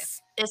 Right.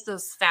 It's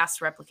those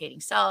fast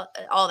replicating cells,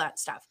 all that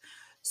stuff.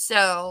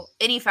 So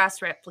any fast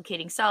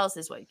replicating cells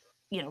is what,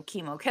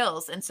 chemo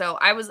kills. And so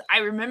I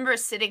remember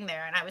sitting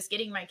there and I was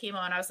getting my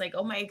chemo and I was like,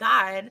 oh my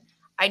God,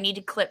 I need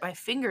to clip my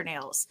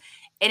fingernails.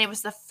 And it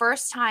was the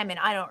first time in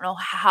I don't know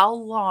how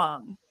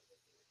long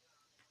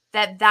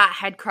that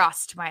had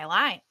crossed my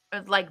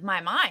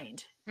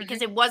mind,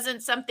 because it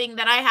wasn't something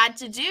that I had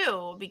to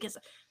do because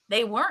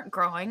they weren't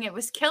growing. It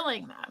was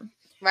killing them.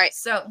 Right.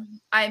 So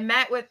I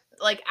met with,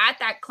 at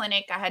that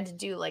clinic, I had to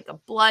do a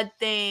blood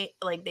thing.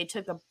 They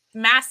took a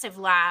massive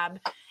lab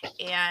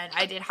and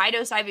I did high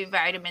dose IV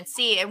vitamin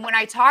C. And when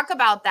I talk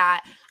about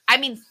that, I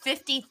mean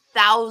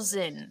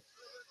 50,000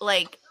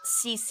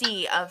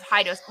 cc of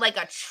high dose,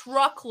 a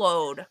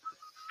truckload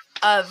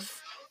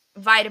of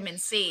vitamin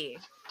C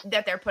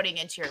that they're putting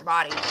into your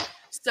body.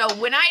 So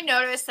when I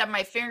noticed that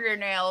my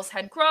fingernails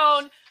had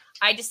grown,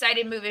 I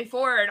decided moving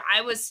forward,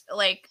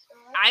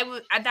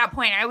 at that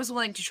point, I was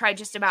willing to try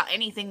just about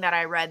anything that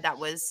I read that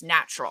was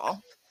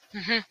natural.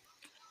 Mm-hmm.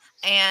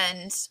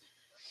 And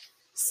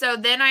so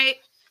then I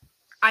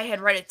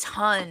had read a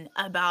ton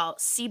about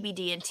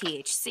CBD and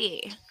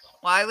THC.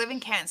 Well, I live in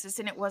Kansas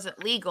and it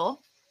wasn't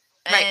legal.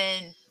 Right.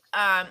 And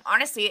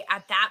honestly,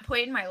 at that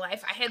point in my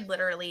life, I had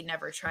literally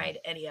never tried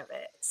any of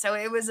it. So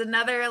it was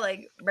another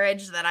like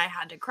bridge that I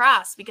had to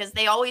cross, because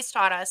they always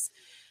taught us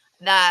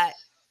that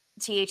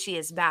THC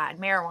is bad,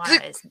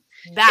 marijuana is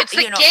bad. It's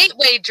the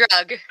gateway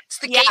drug. It's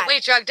the gateway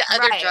drug to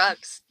other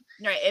drugs.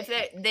 Right. If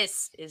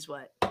this is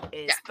what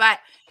is, Yeah. but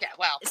Yeah,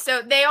 well,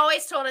 so they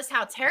always told us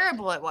how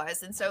terrible it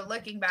was. And so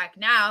looking back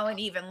now and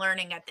even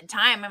learning at the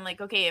time, I'm like,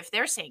 okay, if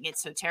they're saying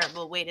it's so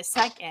terrible, wait a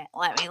second,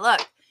 let me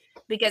look.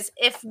 Because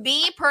if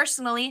me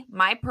personally,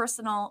 my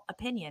personal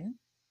opinion,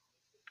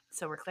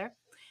 so we're clear,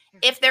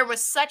 if there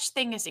was such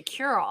thing as a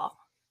cure-all,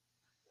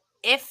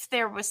 if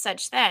there was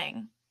such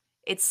thing,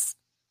 it's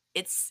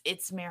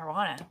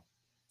marijuana.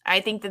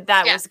 I think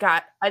that was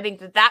God. I think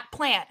that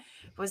plant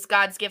was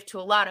God's gift to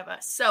a lot of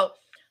us. So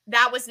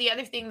that was the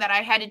other thing that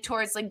I headed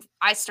towards. Like,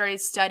 I started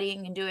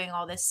studying and doing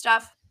all this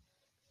stuff.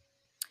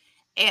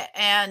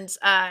 And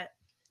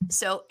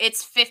so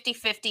it's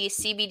 50-50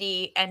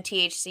 CBD and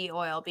THC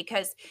oil,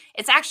 because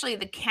it's actually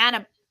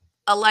the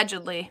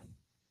allegedly.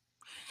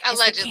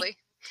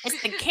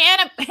 It's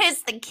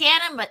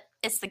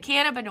the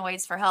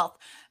cannabinoids for health,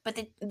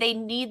 but they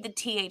need the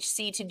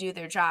THC to do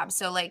their job.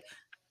 So like,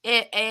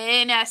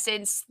 in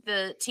essence,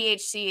 the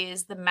THC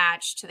is the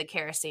match to the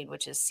kerosene,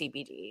 which is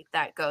CBD.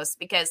 That goes,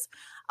 because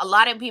a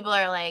lot of people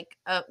are like,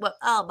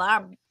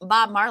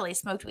 Bob Marley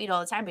smoked weed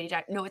all the time, but he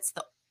died. No,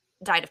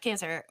 died of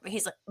cancer.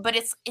 He's like, but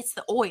it's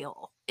the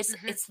oil. It's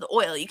the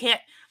oil. You can't.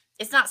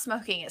 It's not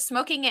smoking it.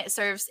 Smoking it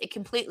serves a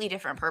completely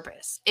different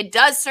purpose. It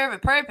does serve a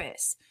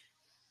purpose,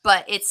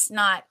 but it's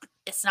not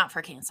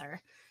for cancer.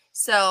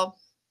 So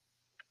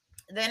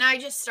then I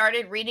just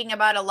started reading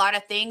about a lot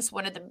of things.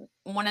 One of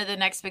the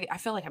next big, I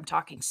feel like I'm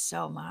talking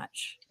so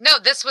much. No,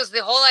 this was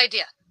the whole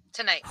idea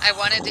tonight. I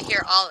wanted to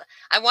hear all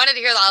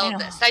of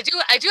this. I do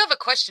have a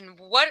question.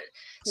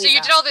 So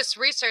you did all this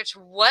research.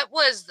 What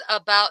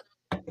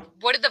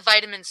did the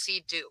vitamin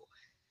C do?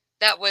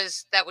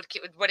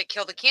 Would it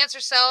kill the cancer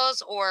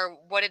cells, or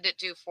what did it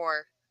do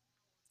for?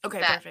 Okay,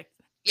 that? Perfect.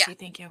 Yeah. See,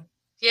 thank you.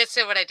 Yeah,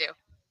 so what I do.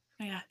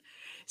 Yeah.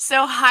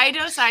 So high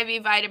dose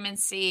IV vitamin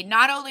C,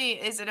 not only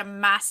is it a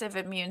massive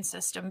immune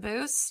system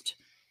boost,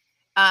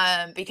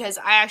 because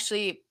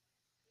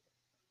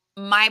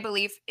my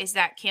belief is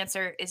that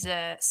cancer is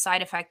a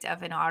side effect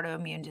of an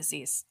autoimmune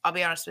disease. I'll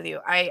be honest with you.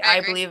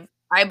 I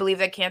believe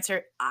that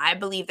cancer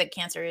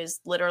is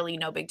literally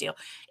no big deal.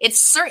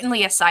 It's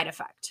certainly a side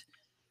effect.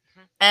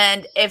 Mm-hmm.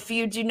 And if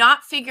you do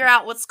not figure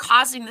out what's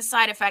causing the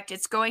side effect,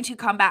 it's going to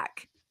come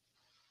back.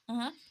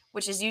 Mm-hmm.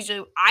 Which is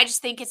usually, I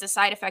just think it's a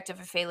side effect of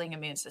a failing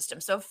immune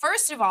system. So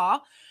first of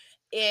all,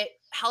 it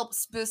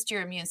helps boost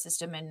your immune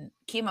system, and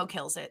chemo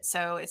kills it.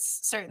 So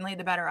it's certainly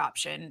the better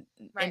option,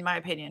 in my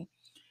opinion.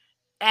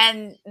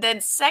 And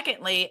then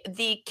secondly,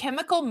 the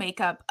chemical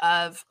makeup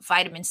of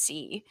vitamin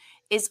C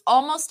is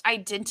almost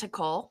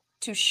identical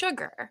to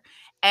sugar,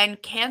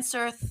 and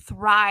cancer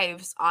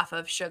thrives off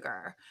of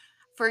sugar.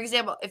 For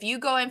example, if you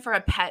go in for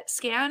a PET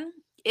scan,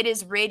 it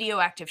is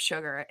radioactive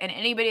sugar. And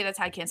anybody that's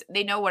had cancer,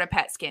 they know what a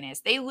PET scan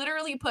is. They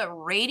literally put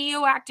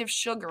radioactive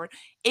sugar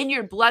in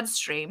your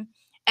bloodstream.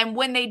 And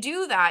when they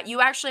do that, you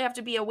actually have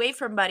to be away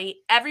from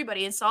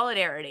everybody in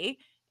solidarity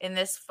in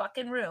this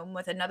fucking room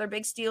with another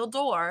big steel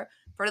door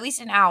for at least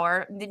an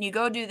hour. Then you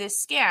go do this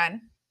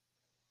scan.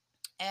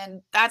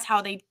 And that's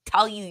how they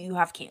tell you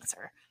have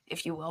cancer,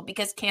 if you will,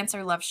 because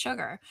cancer loves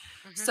sugar.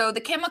 Mm-hmm. So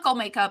the chemical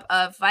makeup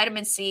of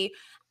vitamin C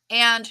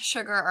and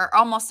sugar are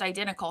almost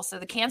identical. So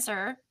the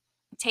cancer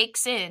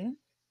takes in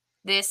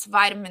this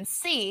vitamin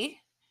C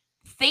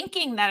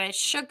thinking that it's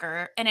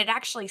sugar, and it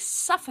actually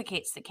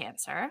suffocates the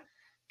cancer.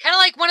 Kind of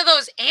like one of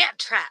those ant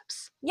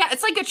traps. Yeah,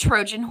 it's like a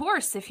Trojan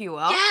horse, if you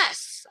will.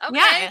 Yes. Okay,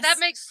 yes. That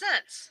makes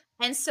sense.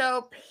 And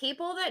so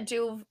people that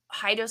do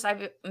high dose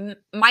IV,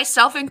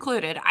 myself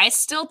included, I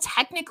still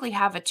technically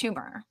have a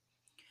tumor.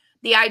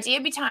 The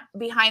idea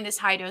behind this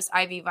high dose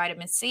IV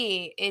vitamin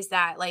C is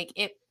that like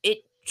it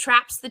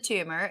traps the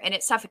tumor and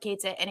it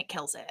suffocates it and it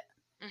kills it.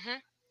 Mm-hmm.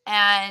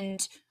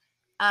 And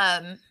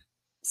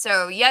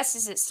so yes,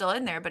 is it still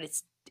in there, but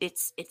it's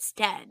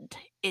dead.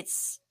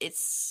 It's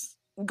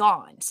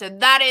gone. So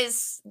that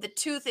is the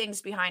two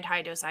things behind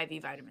high dose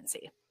IV vitamin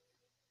C.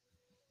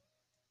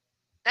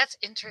 That's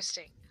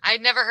interesting.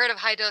 I'd never heard of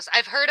high dose.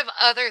 I've heard of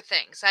other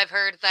things. I've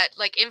heard that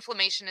like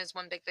inflammation is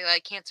one big thing.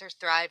 Like cancer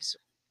thrives.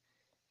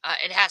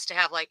 It has to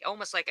have like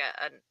almost like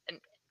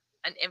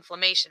an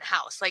inflammation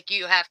house. Like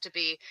you have to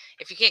be,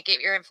 if you can't get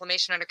your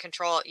inflammation under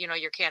control,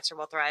 your cancer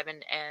will thrive.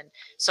 And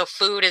so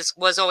food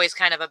was always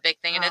kind of a big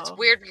thing. And it's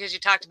weird because you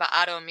talked about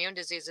autoimmune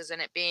diseases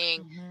and it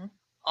being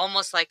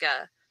almost like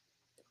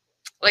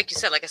you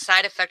said, like a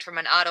side effect from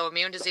an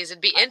autoimmune disease.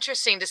 It'd be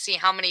interesting to see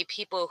how many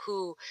people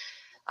who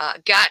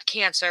got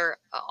cancer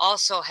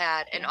also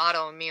had an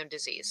autoimmune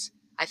disease.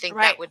 I think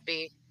that'd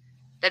be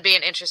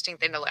an interesting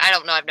thing to look. I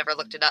don't know. I've never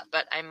looked it up,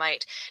 but I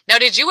might. Now,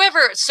 did you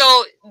ever,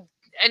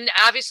 and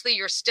obviously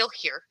you're still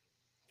here.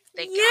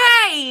 Thank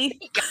Yay! God.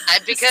 Thank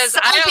God, because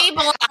some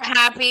people are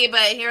happy,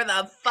 but here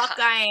the fuck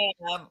I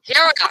am. Here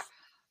we are.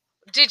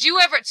 Did you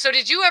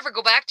ever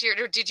go back to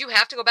or did you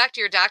have to go back to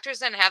your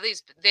doctors and have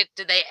these,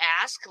 did they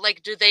ask,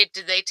 like, did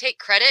they take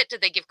credit?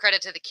 Did they give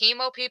credit to the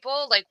chemo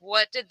people? Like,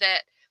 what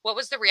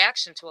was the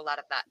reaction to a lot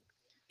of that?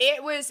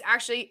 It was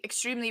actually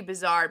extremely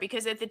bizarre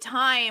because at the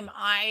time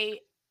I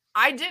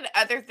did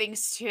other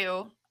things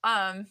too.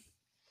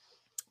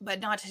 But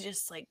not to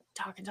just like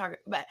talk,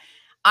 but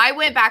I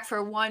went back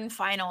for one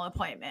final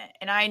appointment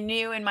and I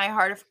knew in my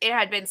heart it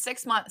had been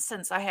 6 months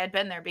since I had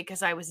been there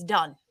because I was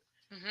done.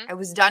 I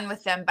was done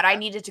with them, but I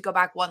needed to go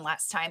back one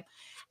last time.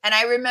 And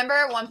I remember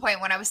at one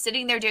point when I was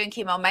sitting there doing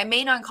chemo, my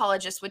main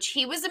oncologist, which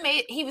he was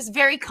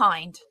very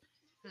kind.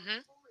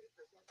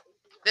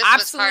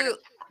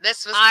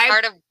 This was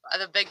part of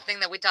the big thing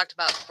that we talked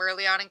about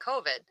early on in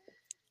COVID.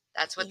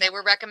 That's what they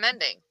were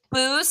recommending.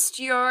 Boost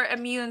your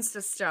immune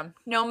system,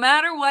 no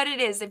matter what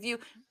it is. If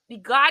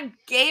God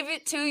gave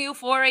it to you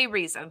for a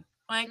reason,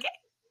 okay?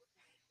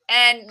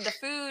 And the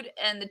food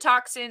and the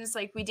toxins,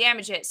 like, we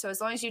damage it. So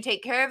as long as you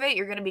take care of it,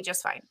 you're going to be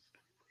just fine.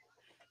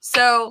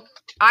 So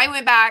I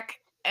went back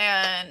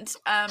and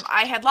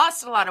I had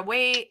lost a lot of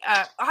weight.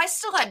 I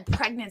still had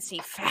pregnancy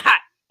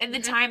fat at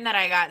the time that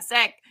I got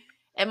sick.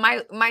 And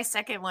my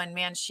second one,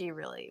 man, she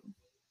really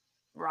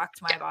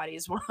rocked my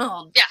body's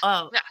world. Yeah.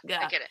 Oh, yeah,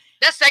 I get it.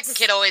 That second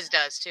kid always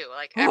does too.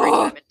 Like every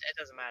time, it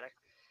doesn't matter.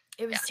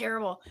 It was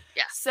terrible.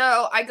 Yeah.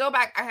 So I go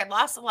back. I had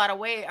lost a lot of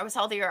weight. I was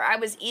healthier. I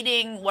was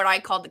eating what I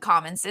called the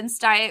common sense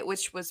diet,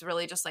 which was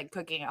really just like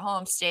cooking at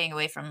home, staying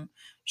away from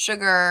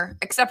sugar,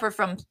 except for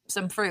from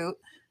some fruit.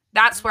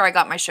 That's where I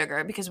got my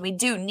sugar because we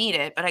do need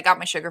it, but I got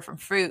my sugar from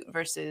fruit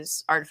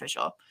versus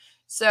artificial.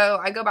 So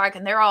I go back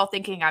and they're all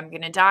thinking I'm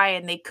going to die,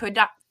 and they could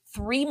not.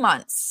 3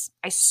 months.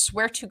 I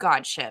swear to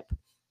God, Chip.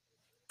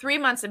 3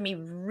 months of me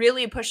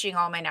really pushing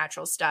all my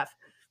natural stuff.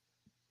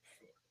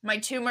 My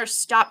tumor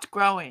stopped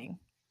growing.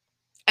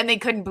 And they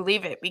couldn't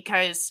believe it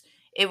because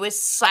it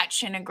was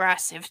such an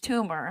aggressive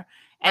tumor.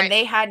 And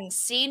they hadn't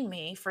seen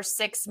me for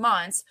 6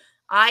 months.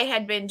 I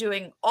had been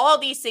doing all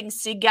these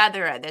things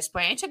together at this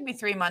point. It took me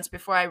 3 months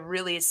before I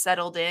really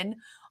settled in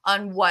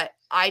on what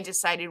I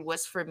decided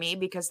was for me,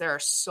 because there are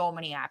so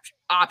many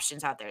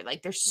options out there.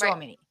 Like, there's so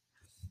many.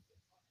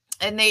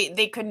 And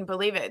they couldn't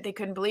believe it. They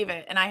couldn't believe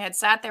it. And I had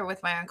sat there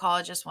with my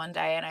oncologist one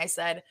day and I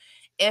said,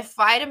 if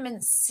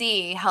vitamin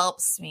C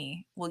helps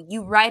me, will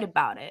you write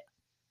about it?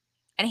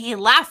 And he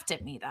laughed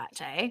at me that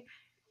day.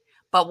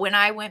 But when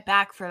I went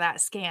back for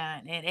that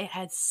scan and it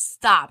had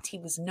stopped, he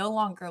was no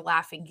longer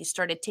laughing. He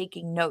started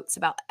taking notes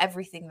about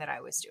everything that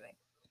I was doing.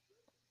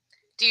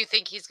 Do you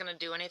think he's going to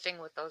do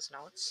anything with those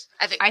notes?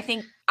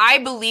 I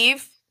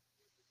believe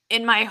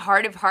in my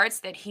heart of hearts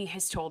that he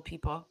has told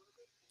people.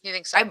 You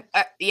think so?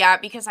 Yeah,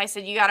 because I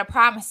said, you got to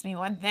promise me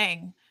one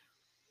thing,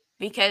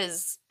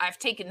 because I've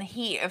taken the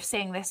heat of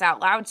saying this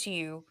out loud to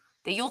you,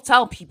 that you'll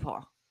tell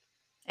people.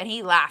 And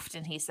he laughed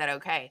and he said,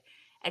 okay.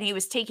 And he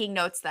was taking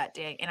notes that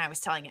day, and I was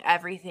telling him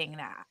everything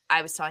that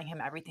I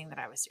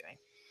was doing.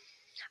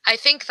 I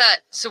think that,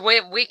 so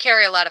we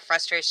carry a lot of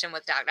frustration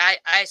with doctors.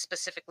 I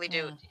specifically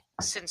do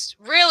since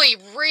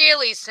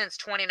really since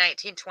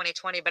 2019,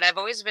 2020, but I've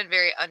always been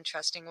very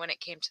untrusting when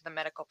it came to the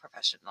medical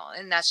professional.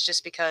 And that's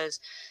just because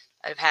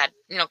I've had,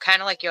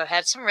 kind of like you,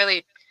 had some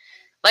really,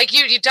 like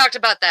you talked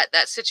about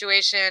that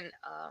situation,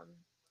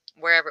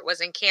 wherever it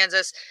was in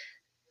Kansas,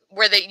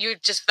 where you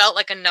just felt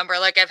like a number.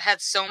 Like I've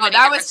had so many.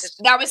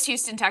 That was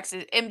Houston,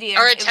 Texas, MD,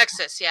 or in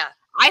Texas, yeah.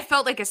 I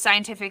felt like a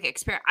scientific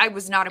experiment. I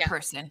was not a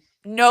person.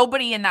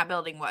 Nobody in that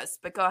building was.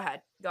 But go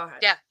ahead.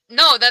 Yeah,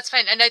 no, that's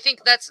fine. And I think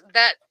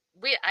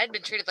I'd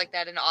been treated like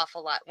that an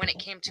awful lot when it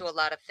came to a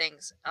lot of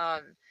things.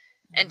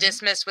 And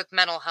dismissed with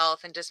mental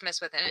health and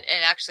dismissed with, and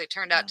it actually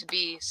turned out to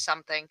be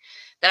something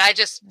that I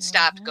just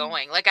stopped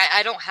going. Like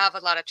I don't have a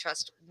lot of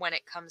trust when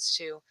it comes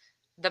to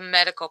the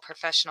medical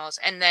professionals.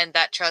 And then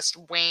that trust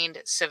waned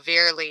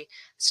severely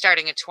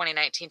starting in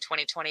 2019,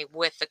 2020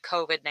 with the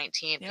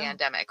COVID-19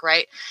 pandemic,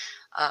 right?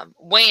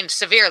 Waned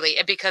severely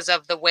because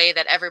of the way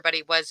that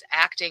everybody was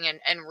acting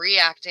and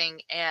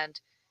reacting. And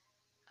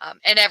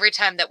every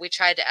time that we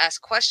tried to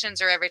ask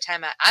questions, or every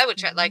time I would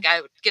try, like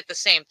I would get the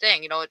same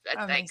thing, like,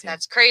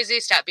 that's crazy.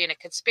 Stop being a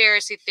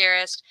conspiracy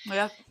theorist.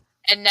 Yeah.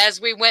 And as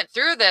we went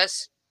through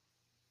this,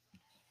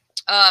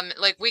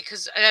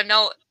 because I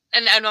know,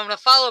 and I'm going to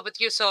follow up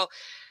with you. So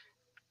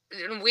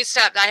we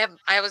stopped.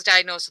 I was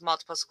diagnosed with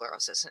multiple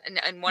sclerosis,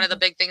 and one of the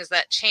big things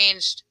that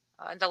changed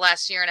in the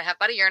last year and a half,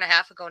 about a year and a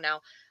half ago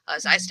now,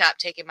 is I stopped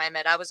taking my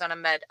med. I was on a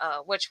med,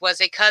 which was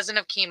a cousin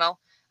of chemo,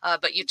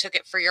 but you took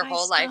it for your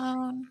whole life.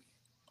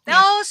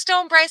 No,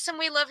 Stone Bryson,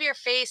 we love your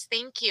face.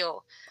 Thank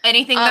you.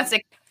 Anything that's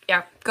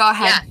go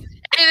ahead. Yeah,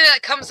 anything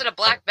that comes in a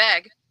black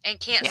bag and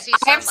can't see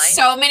sunlight. I have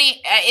so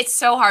many. It's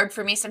so hard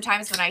for me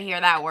sometimes when I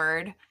hear that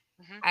word.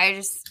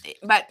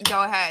 But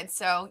go ahead.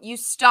 So you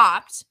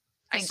stopped.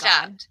 I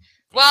stopped.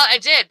 Well, I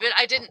did, but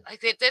I didn't.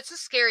 It's a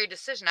scary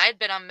decision. I had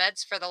been on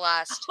meds for the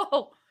last,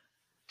 I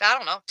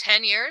don't know,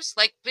 10 years.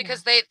 Like,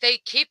 because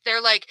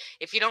they're like,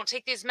 if you don't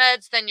take these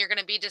meds, then you're going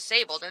to be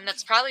disabled. And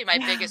that's probably my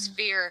biggest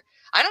fear.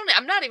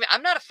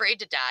 I'm not afraid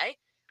to die.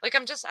 Like,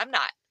 I'm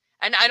not.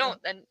 And I don't,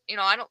 and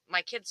I don't,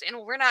 my kids,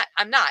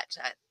 I'm not.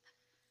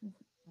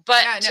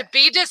 But Yeah, no. to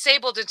be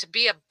disabled and to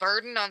be a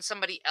burden on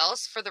somebody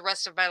else for the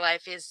rest of my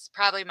life is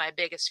probably my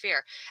biggest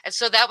fear. And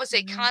so that was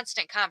a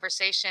constant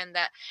conversation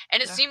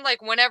and it seemed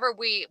like whenever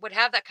we would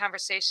have that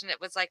conversation,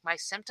 it was like my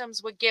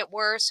symptoms would get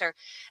worse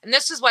and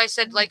this is why I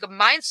said like a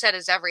mindset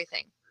is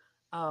everything.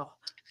 Oh,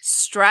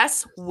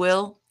 stress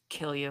will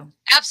kill you.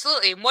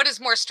 Absolutely. And what is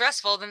more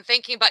stressful than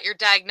thinking about your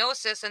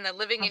diagnosis and then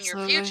living in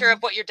your future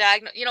of what you're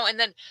diagnosed, and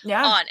then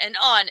on and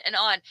on and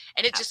on.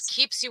 And it just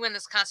keeps you in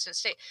this constant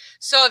state.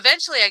 So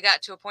eventually I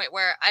got to a point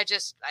where I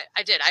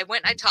did. I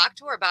went and I talked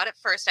to her about it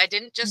first. I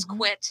didn't just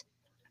quit.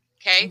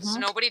 Okay. So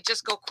nobody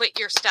just go quit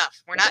your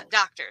stuff. We're not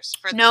doctors.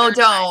 No,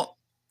 don't.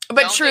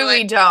 But Don't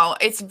truly do don't.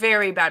 It's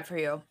very bad for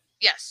you.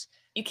 Yes.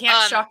 You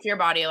can't shock your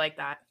body like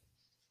that.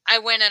 I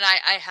went and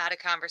I had a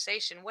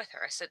conversation with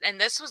her. I said, and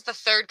this was the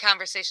third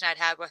conversation I'd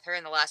had with her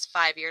in the last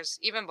 5 years,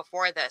 even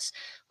before this,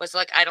 was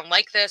like, I don't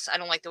like this. I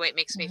don't like the way it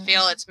makes me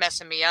feel. It's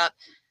messing me up.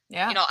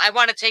 Yeah. I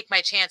want to take my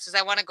chances.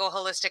 I want to go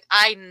holistic.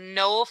 I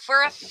know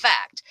for a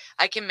fact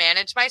I can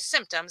manage my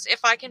symptoms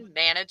if I can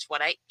manage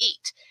what I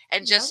eat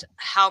and just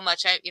how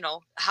much I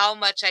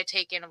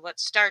take in, what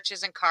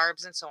starches and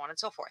carbs and so on and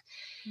so forth.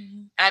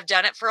 And I've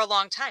done it for a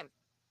long time.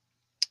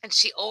 And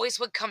she always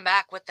would come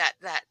back with that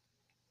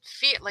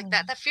fear, like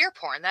that fear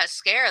porn, that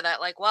scare, that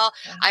like, well,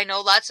 I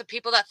know lots of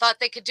people that thought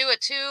they could do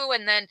it too,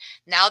 and then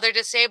now they're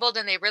disabled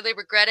and they really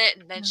regret it.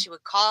 And then she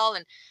would call,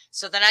 and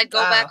so then I'd go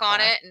back on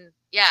it, and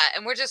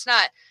and we're just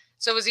not.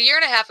 So it was a year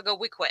and a half ago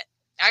we quit.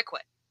 I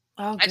quit.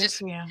 Oh, good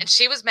for you. And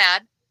she was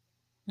mad.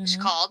 She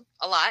called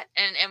a lot,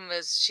 and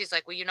she's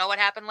like, well, you know what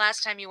happened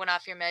last time you went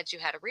off your meds? You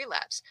had a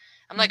relapse.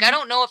 I'm like, I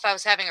don't know if I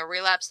was having a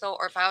relapse though,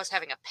 or if I was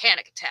having a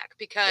panic attack,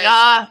 because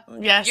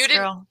you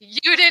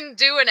didn't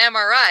do an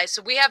MRI,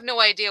 so we have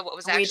no idea what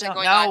was actually going on.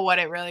 We don't know what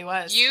it really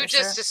was. You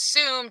just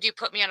assumed you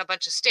put me on a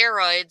bunch of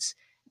steroids,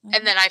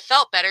 and then I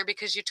felt better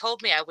because you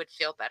told me I would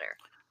feel better.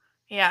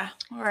 Yeah,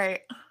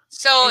 right.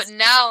 So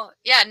now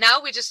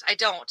we just, I'm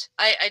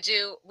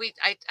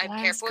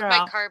careful with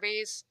my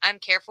carbies. I'm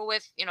careful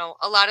with,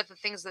 a lot of the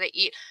things that I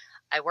eat.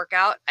 I work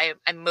out. I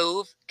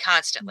move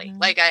constantly.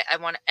 Like I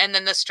want to, and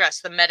then the stress,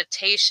 the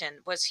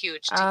meditation was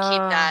huge to keep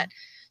that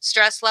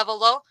stress level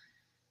low.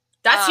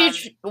 That's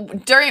huge.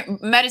 During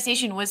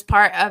meditation was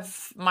part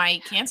of my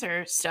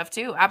cancer stuff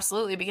too.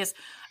 Absolutely. Because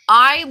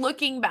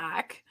looking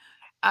back,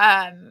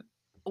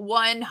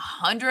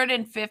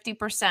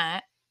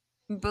 150%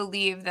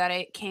 believe that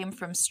it came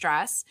from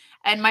stress,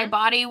 and my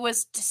body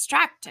was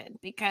distracted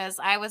because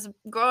I was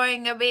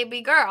growing a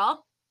baby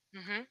girl.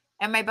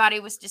 And my body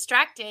was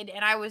distracted,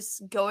 and I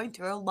was going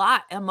through a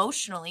lot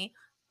emotionally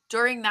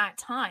during that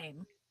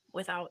time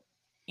without,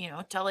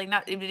 telling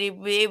that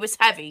it was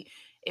heavy.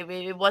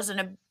 It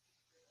wasn't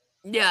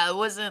it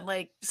wasn't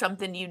like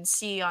something you'd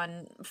see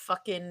on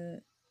fucking,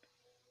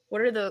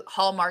 what are the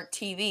Hallmark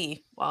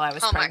TV while I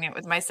was pregnant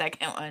with my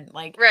second one.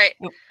 Like, right.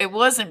 It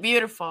wasn't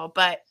beautiful,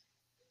 but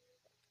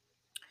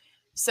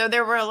so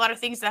there were a lot of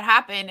things that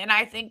happened, and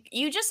I think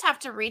you just have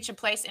to reach a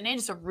place, and it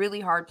is a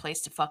really hard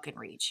place to fucking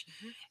reach,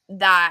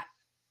 that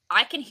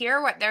I can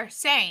hear what they're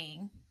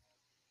saying,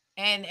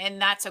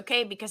 and that's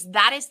okay, because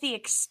that is the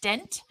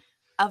extent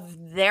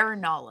of their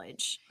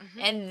knowledge,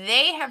 and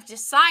they have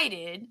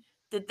decided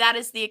that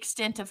is the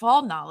extent of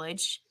all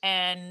knowledge,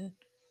 and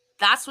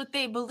that's what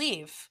they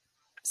believe.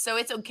 So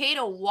it's okay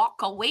to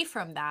walk away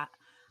from that.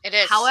 It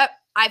is. However,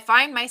 I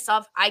find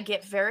myself, I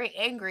get very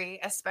angry,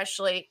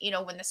 especially,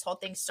 when this whole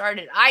thing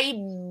started.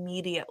 When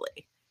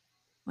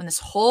this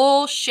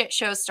whole shit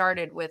show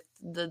started with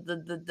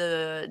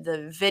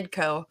the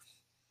Vidco,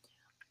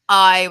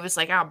 I was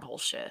like,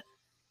 bullshit.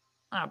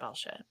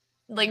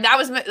 Like,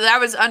 that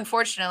was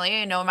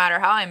unfortunately, no matter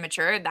how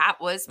immature, that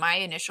was my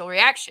initial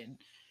reaction.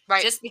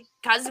 Right. Just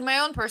because of my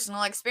own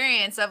personal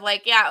experience of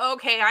like, yeah,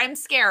 okay, I'm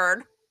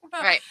scared.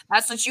 Right.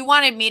 That's what you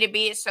wanted me to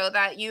be, so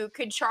that you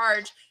could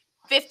charge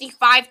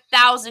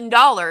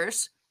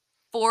 $55,000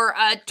 for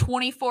a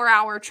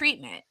 24-hour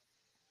treatment.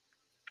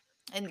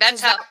 And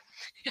that's how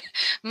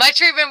my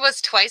treatment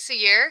was twice a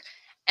year,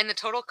 and the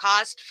total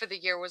cost for the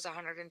year was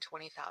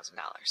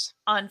 $120,000.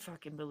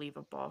 Unfucking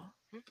believable.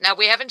 Now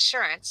we have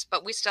insurance,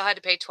 but we still had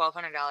to pay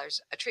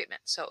 $1,200 a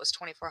treatment, so it was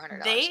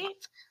 $2,400 a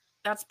month.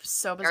 That's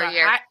so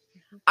bizarre.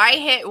 I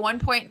hit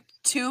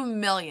 1.2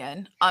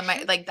 million on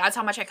my, like, that's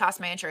how much I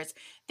cost my insurance.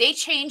 They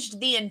changed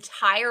the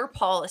entire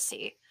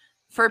policy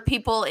for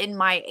people in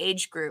my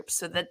age group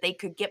so that they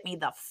could get me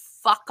the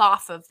fuck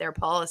off of their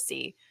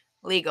policy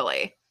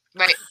legally.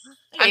 Right.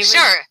 I'm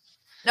sure.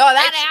 No,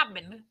 that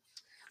happened.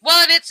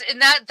 Well,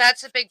 and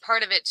that's a big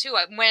part of it too.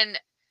 When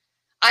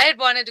I had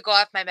wanted to go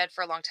off my med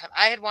for a long time,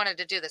 I had wanted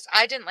to do this.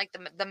 I didn't like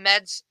the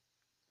meds,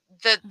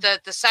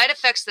 the side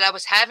effects that I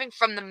was having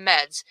from the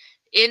meds,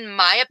 in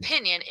my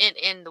opinion,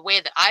 in the way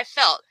that I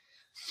felt,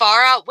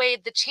 far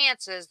outweighed the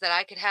chances that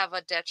I could have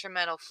a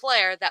detrimental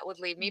flare that would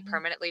leave me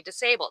permanently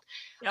disabled.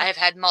 Yep. I have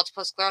had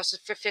multiple sclerosis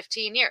for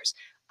 15 years.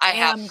 I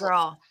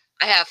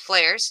have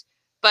flares,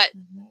 but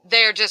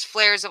they're just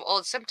flares of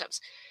old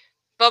symptoms.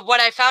 But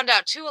what I found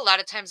out too a lot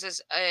of times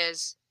is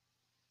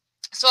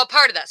so a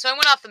part of that. So I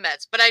went off the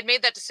meds, but I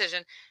made that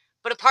decision.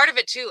 But a part of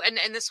it too,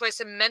 and this way,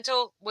 so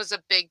mental was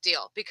a big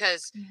deal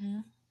because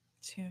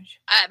It's huge.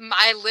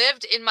 I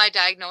lived in my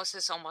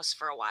diagnosis almost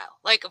for a while,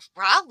 like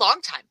for a long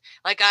time.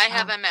 Like I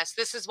have MS.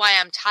 This is why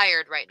I'm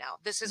tired right now.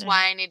 This is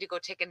why I need to go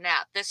take a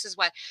nap. This is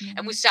why,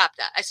 and we stopped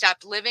that. I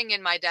stopped living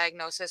in my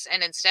diagnosis,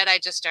 and instead I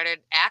just started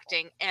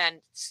acting and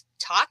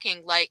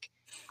talking like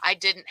I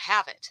didn't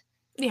have it.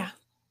 Yeah.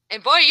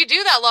 And boy, you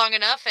do that long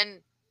enough,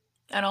 and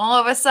all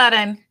of a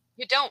sudden,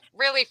 you don't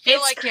really feel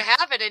It's like you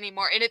have it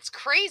anymore. And it's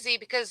crazy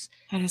because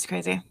it is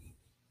crazy.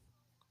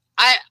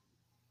 I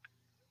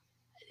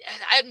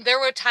there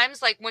were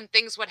times like when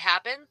things would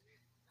happen,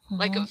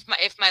 like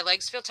if my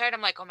legs feel tired,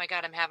 I'm like, oh my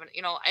God, I'm having,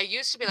 I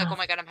used to be like, oh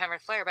my God, I'm having a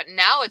flare. But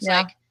now it's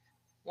like,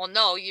 well,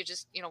 no, you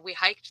just, we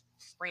hiked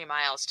 3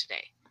 miles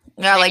today.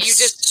 Yeah, Maybe like you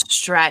just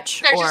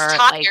stretch they're or just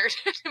like, tired.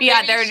 yeah,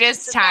 Maybe they're you should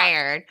just sit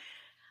down.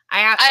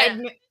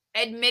 tired.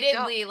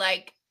 Admittedly,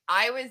 like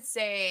I would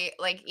say,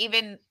 like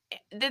even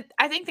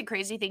I think the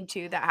crazy thing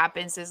too that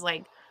happens is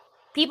like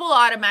people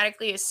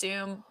automatically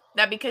assume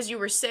that because you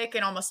were sick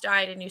and almost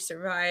died and you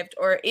survived,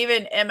 or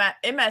even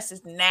MS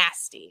is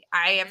nasty.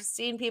 I have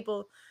seen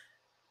people,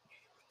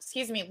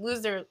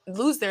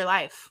 lose their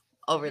life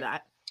over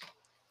that,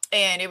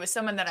 and it was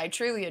someone that I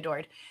truly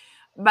adored.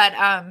 But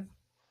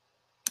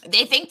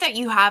they think that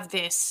you have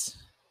this,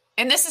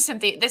 and this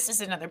is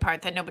another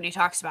part that nobody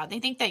talks about. They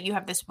think that you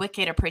have this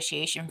wicked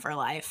appreciation for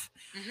life,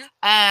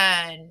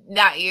 and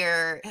that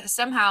you're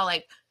somehow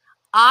like,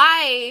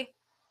 I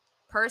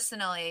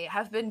personally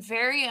have been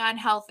very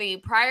unhealthy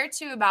prior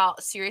to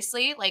about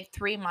seriously like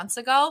 3 months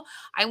ago.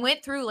 I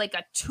went through like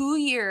a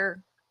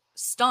 2-year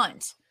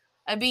stunt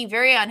of being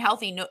very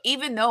unhealthy. No,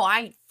 even though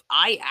I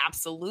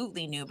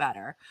absolutely knew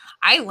better.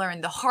 I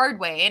learned the hard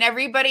way, and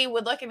everybody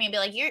would look at me and be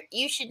like,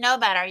 you should know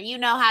better. You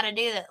know how to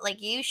do that.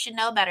 Like, you should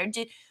know better.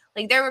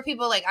 Like, there were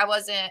people like I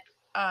wasn't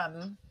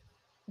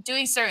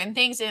doing certain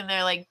things, and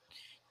they're like,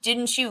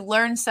 didn't you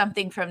learn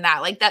something from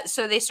that? Like that.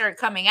 So they started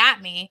coming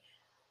at me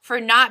for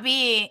not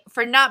being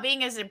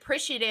as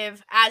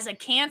appreciative as a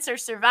cancer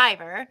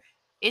survivor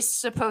is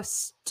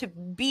supposed to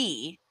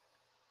be.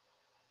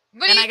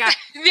 But the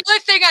only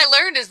thing I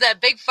learned is that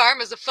Big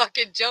Pharma is a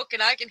fucking joke,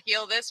 and I can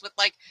heal this with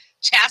like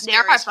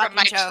chasteberries from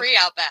my tree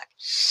out back.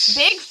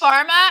 Big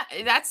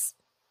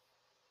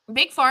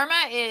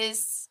Pharma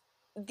is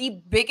the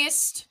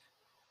biggest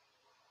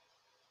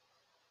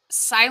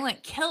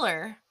silent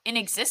killer in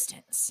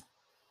existence.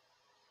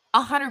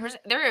 100%.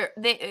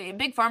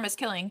 Big Pharma is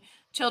killing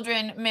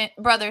children,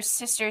 brothers,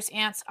 sisters,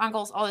 aunts,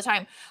 uncles all the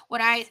time.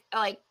 When I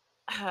like.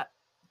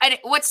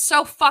 What's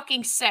so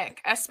fucking sick,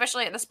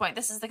 especially at this point,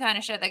 this is the kind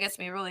of shit that gets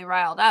me really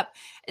riled up,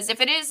 is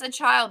if it is a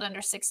child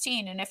under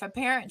 16 and if a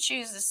parent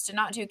chooses to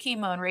not do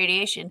chemo and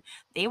radiation,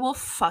 they will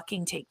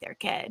fucking take their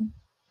kid.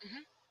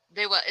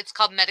 They will. It's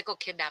called medical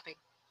kidnapping.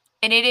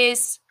 And it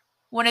is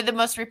one of the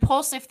most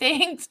repulsive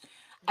things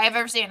I've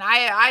ever seen.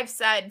 I've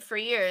said for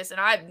years, and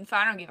I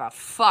don't give a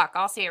fuck.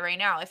 I'll say it right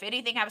now. If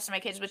anything happens to my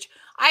kids, which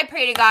I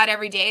pray to God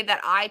every day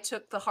that I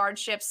took the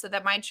hardships so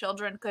that my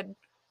children could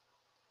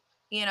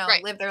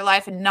live their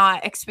life and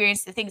not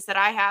experience the things that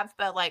I have.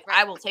 But like,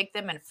 I will take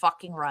them and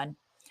fucking run.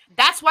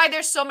 That's why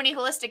there's so many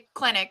holistic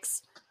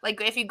clinics.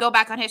 Like if you go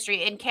back on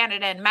history in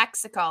Canada and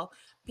Mexico,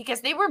 because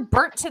they were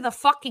burnt to the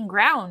fucking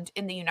ground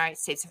in the United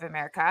States of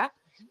America,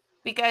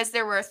 because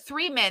there were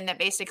 3 men that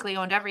basically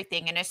owned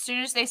everything. And as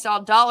soon as they saw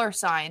dollar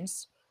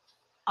signs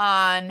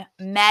on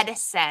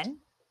medicine,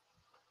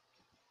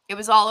 it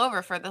was all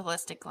over for the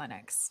holistic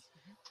clinics.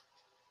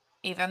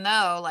 Even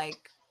though like,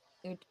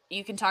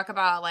 you can talk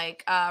about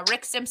like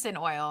Rick Simpson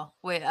oil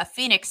with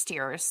Phoenix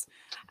tears.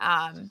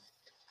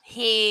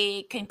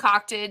 He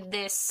concocted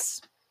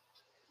this.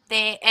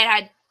 It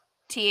had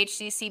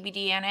THC,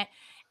 CBD in it,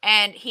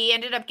 and he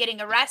ended up getting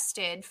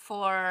arrested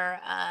for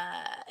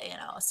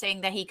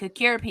saying that he could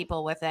cure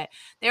people with it.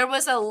 There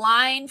was a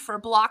line for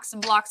blocks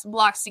and blocks and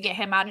blocks to get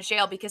him out of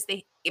jail because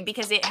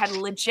it had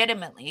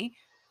legitimately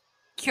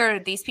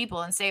cured these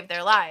people and saved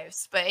their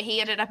lives. But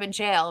he ended up in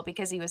jail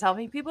because he was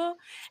helping people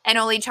and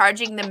only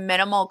charging the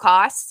minimal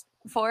costs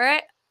for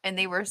it, and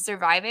they were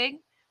surviving.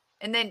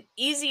 And then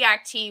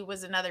Easy-Act Tea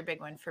was another big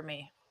one for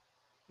me.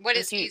 What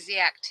is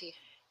Easy-Act Tea?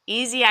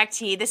 Easy-Act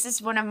Tea. This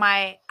is one of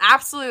my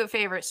absolute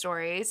favorite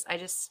stories.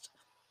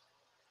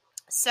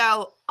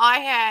 So I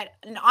had,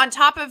 on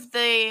top of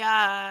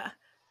the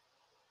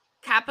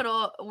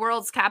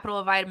world's capital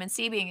of vitamin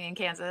C being in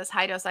Kansas,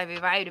 high dose IV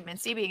vitamin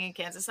C being in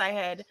Kansas, I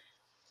had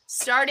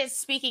started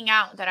speaking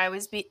out that I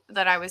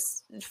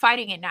was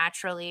fighting it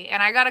naturally.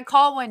 And I got a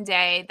call one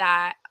day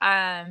that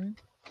and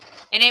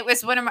it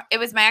was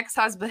my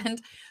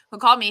ex-husband who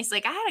called me. He's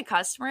like, I had a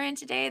customer in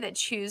today that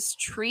chews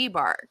tree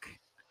bark.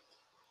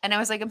 And I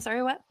was like, I'm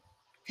sorry, what?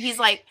 He's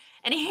like,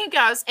 and he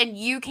goes, and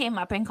you came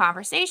up in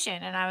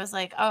conversation. And I was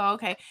like, oh,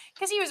 okay.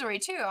 Because he was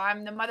worried too.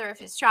 I'm the mother of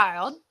his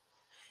child.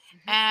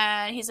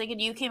 And he's like,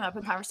 and you came up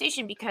in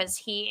conversation because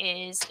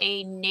he is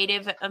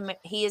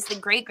the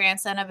great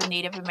grandson of a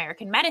Native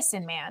American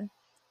medicine man.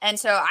 And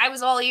so I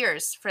was all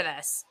ears for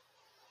this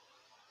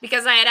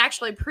because I had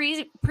actually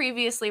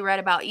previously read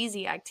about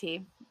Easy-Ag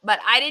tea, but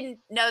I didn't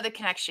know the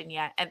connection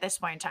yet at this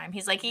point in time.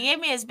 He's like, he gave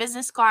me his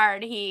business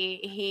card.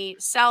 He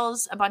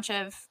sells a bunch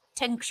of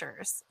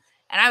tinctures,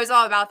 and I was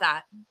all about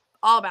that.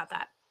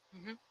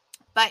 Mhm.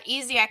 But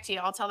Easy-Ag tea,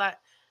 I'll tell that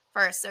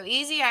first. So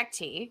Easy-Ag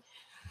tea,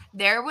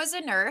 there was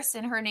a nurse,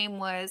 and her name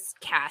was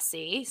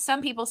Cassie.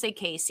 Some people say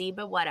Casey,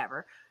 but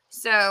whatever.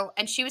 So,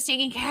 and she was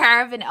taking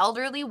care of an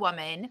elderly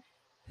woman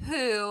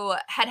who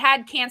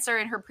had cancer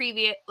in her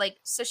previous, like,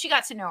 so she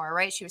got to know her,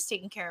 right? She was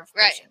taking care of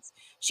Right. patients.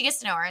 She gets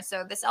to know her. And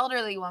so this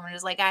elderly woman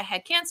is like, I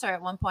had cancer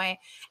at one point,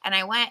 and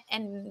I went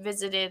and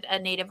visited a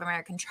Native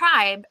American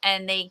tribe,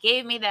 and they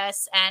gave me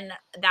this, and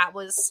that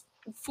was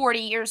 40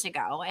 years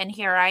ago. And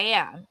here I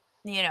am,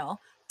 you know,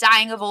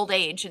 dying of old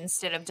age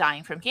instead of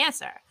dying from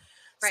cancer.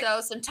 Right.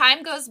 So some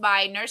time goes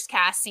by. Nurse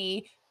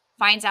Cassie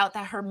finds out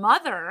that her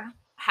mother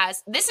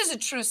has, this is a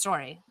true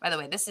story, by the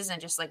way. This isn't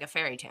just like a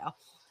fairy tale.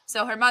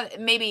 So her mother,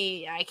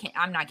 maybe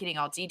I'm not getting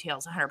all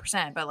details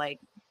 100%, but like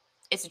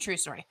it's a true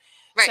story.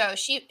 Right. So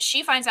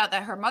she finds out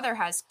that her mother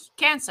has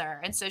cancer.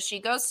 And so she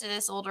goes to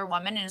this older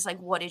woman and is like,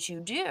 what did you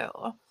do?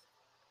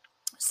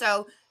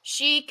 So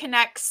she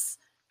connects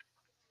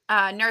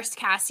Nurse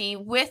Cassie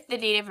with the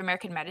Native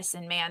American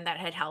medicine man that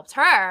had helped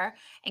her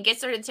and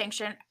gets her the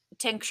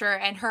tincture,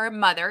 and her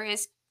mother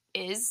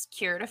is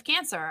cured of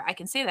cancer. I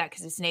can say that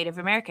because it's Native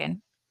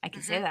American. I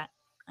can say that.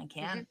 I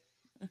can.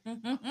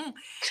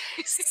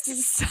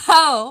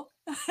 So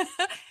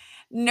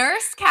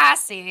Nurse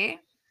Cassie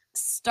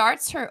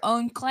starts her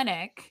own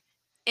clinic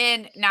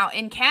in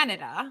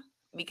Canada,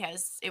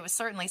 because it was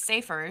certainly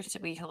safer to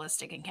be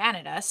holistic in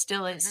Canada,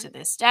 still is to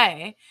this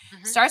day.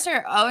 Starts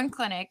her own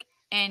clinic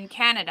in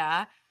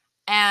Canada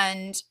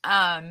and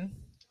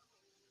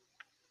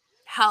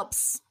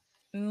helps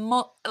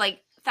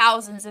like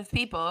thousands of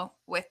people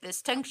with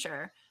this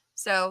tincture.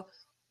 So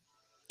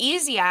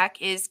Easy-Ag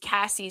is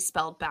Cassie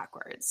spelled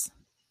backwards.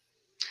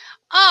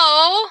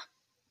 Oh,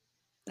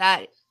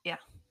 That, yeah.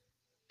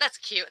 that's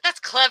cute. That's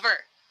clever.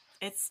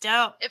 It's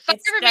dope. If I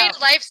ever made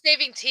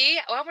life-saving tea,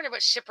 I wonder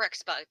what shipwreck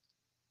spelled.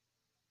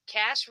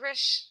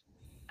 Cashrish?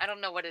 I don't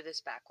know what it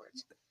is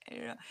backwards. I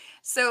don't know.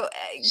 So,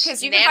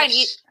 because you can find...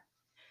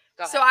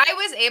 So I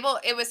was able,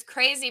 it was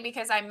crazy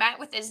because I met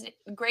with this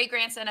great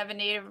grandson of a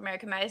Native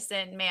American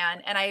medicine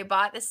man, and I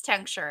bought this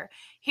tincture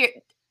here.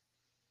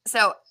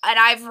 So, and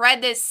I've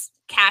read this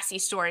Cassie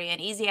story, and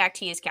Easy-Ag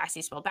tea is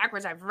Cassie spelled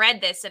backwards. I've read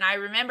this, and I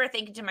remember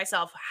thinking to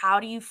myself, how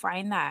do you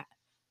find that?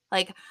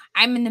 Like,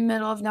 I'm in the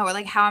middle of nowhere.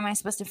 Like, how am I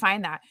supposed to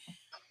find that?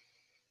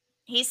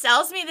 He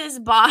sells me this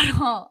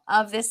bottle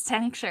of this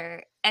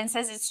tincture and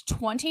says it's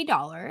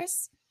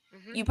 $20.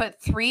 You put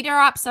 3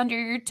 drops under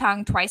your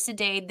tongue twice a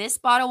day. This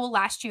bottle will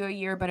last you a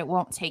year, but it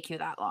won't take you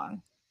that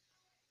long.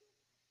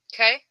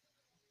 Okay.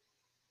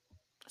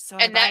 So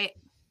I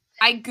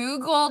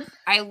Googled,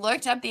 I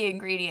looked up the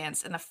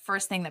ingredients, and the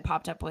first thing that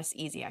popped up was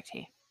Easy-Ag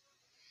tea.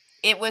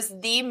 It was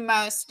the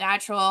most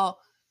natural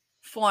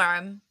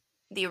form,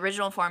 the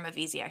original form of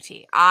Easy-Ag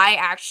tea. I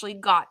actually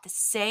got the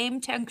same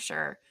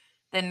tincture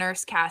that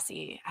Nurse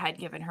Cassie had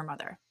given her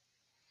mother.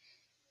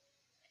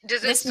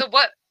 So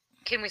what,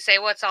 can we say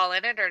what's all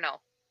in it or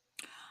no?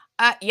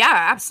 Yeah,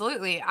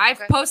 absolutely. I've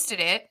posted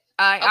it.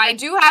 I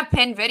do have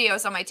pinned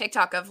videos on my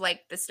TikTok of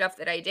like the stuff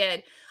that I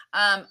did.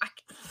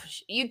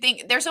 You'd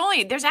think there's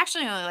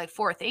actually only like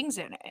 4 things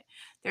in it.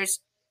 There's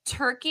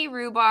turkey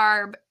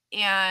rhubarb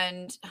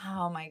and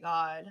oh my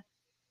god,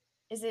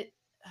 is it?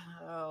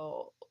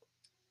 Oh,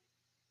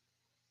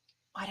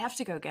 I'd have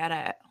to go get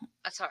it.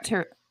 That's all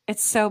right.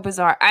 It's so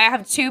bizarre. I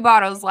have 2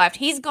 bottles left.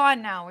 He's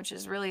gone now, which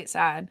is really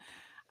sad.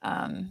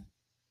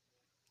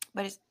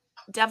 But it's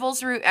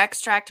devil's root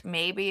extract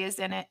maybe is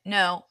in it.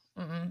 No,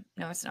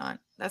 no, it's not.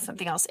 That's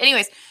something else.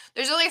 Anyways,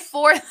 there's only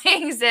 4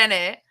 things in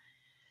it.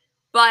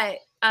 But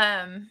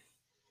and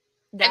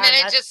then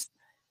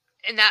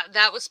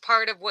that was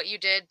part of what you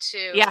did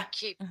to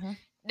keep.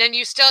 Then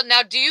you still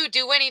do you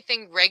do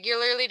anything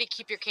regularly to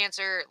keep your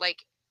cancer,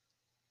 like,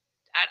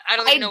 I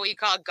don't even know what you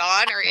call it,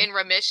 gone or in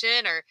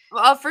remission or?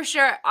 Well, for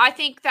sure. I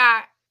think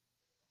that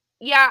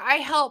I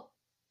help.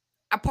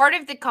 A part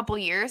of the couple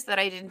years that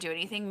I didn't do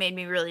anything made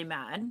me really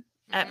mad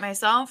at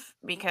myself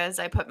because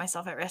I put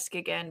myself at risk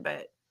again,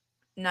 but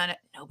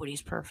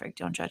nobody's perfect.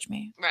 Don't judge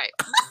me. Right.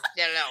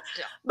 Yeah,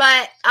 no.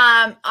 But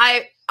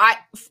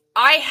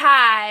I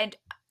had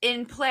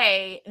in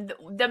play,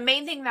 the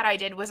main thing that I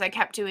did was I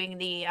kept doing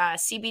the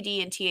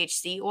CBD and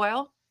THC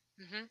oil.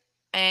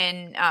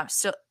 And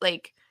so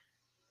like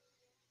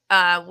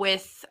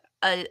with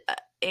a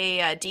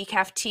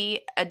decaf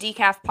tea, a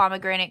decaf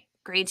pomegranate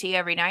green tea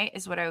every night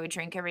is what I would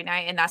drink every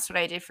night. And that's what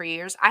I did for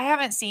years. I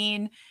haven't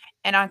seen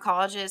an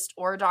oncologist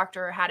or a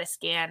doctor or had a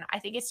scan. I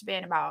think it's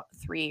been about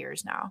 3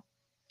 years now.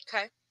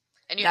 Okay.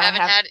 And you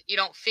you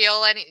don't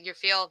feel you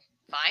feel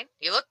fine?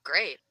 You look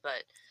great,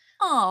 but.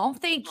 Oh,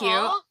 thank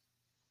you.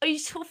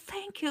 So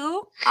thank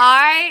you.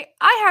 I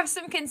have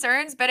some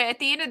concerns, but at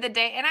the end of the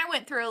day, and I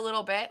went through a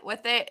little bit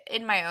with it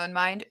in my own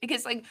mind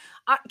because like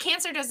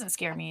cancer doesn't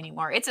scare me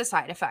anymore. It's a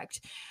side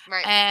effect.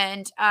 Right.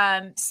 And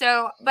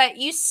so but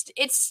it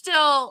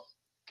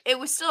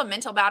was still a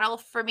mental battle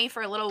for me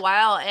for a little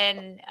while,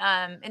 and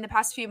in the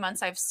past few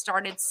months I've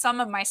started some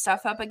of my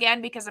stuff up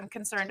again because I'm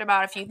concerned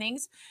about a few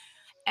things.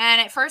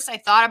 And at first I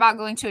thought about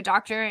going to a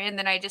doctor, and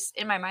then I just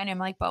in my mind I'm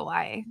like, but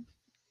why?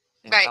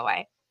 Right. But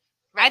why?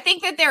 Right. I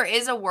think that there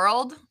is a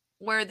world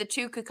where the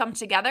two could come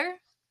together.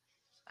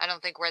 I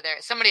don't think we're there.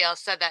 Somebody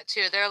else said that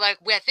too. They're like,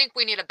 I think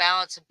we need a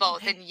balance of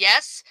both. And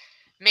yes,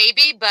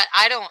 maybe, but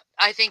I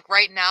think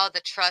right now the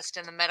trust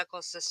in the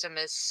medical system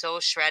is so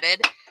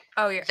shredded.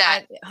 Oh, yeah,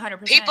 that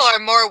 100%. People are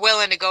more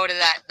willing to go to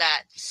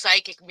that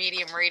psychic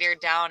medium reader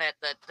down at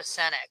the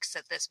Cenex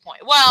at this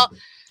point. Well,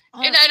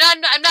 and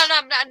I'm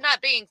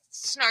not being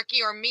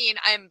snarky or mean.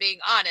 I'm being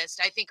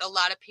honest. I think a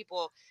lot of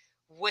people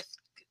with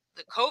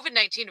the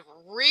COVID-19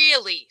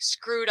 really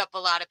screwed up a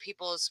lot of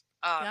people's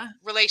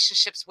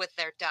relationships with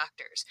their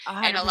doctors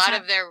 100%. and a lot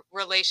of their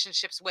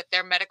relationships with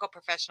their medical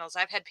professionals.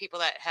 I've had people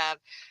that have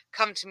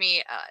come to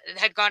me,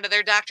 had gone to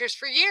their doctors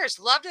for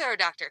years, loved their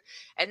doctor.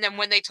 And then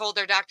when they told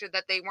their doctor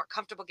that they weren't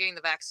comfortable getting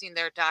the vaccine,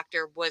 their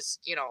doctor was,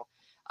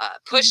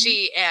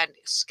 pushy and,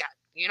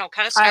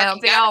 kind of snarky. I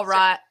hope they all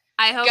rot.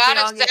 I hope got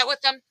they all upset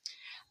with them.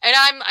 And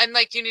I'm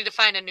like, you need to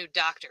find a new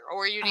doctor,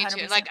 or you need 100%.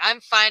 to, like,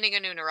 I'm finding a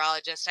new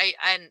neurologist.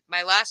 And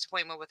my last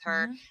appointment with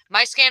her,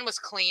 my scan was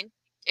clean.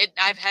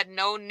 I've had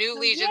no new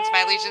lesions.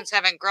 My lesions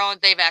haven't grown.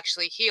 They've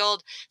actually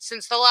healed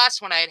since the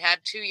last one I had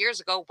 2 years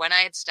ago when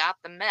I had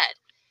stopped the med.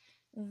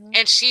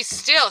 And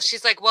she's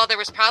like, well, there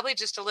was probably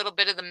just a little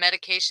bit of the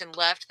medication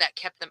left that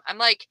kept them. I'm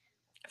like,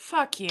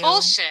 fuck you.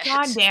 Bullshit.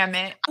 God damn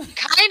it.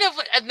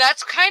 And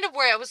that's kind of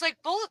where I was like,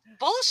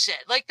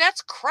 bullshit. Like,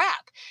 that's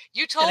crap.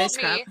 You told me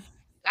crap.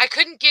 I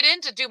couldn't get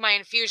in to do my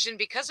infusion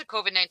because of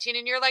COVID-19.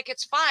 And you're like,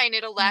 it's fine.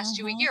 It'll last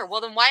you a year.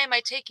 Well, then why am I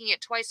taking it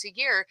twice a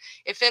year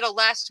if it'll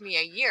last me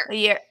a year?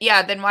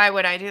 Yeah. Then why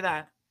would I do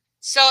that?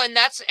 So, and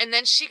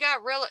then she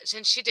got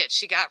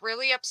she got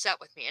really upset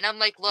with me. And I'm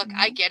like, look,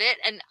 I get it.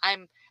 And I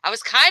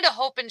was kind of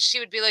hoping she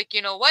would be like,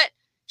 you know what?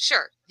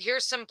 Sure.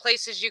 Here's some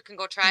places you can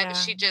go try. But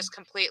she just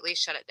completely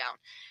shut it down.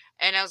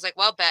 And I was like,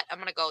 well, bet I'm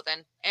going to go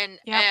then. And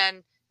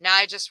now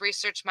I just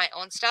researched my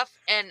own stuff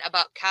and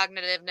about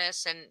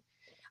cognitiveness and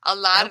a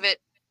lot of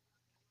it.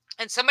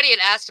 And somebody had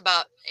asked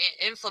about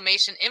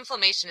inflammation.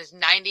 Inflammation is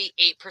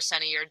 98%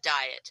 of your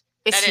diet.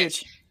 It's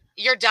huge.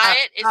 Your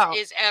diet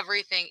is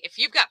everything. If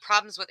you've got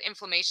problems with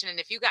inflammation and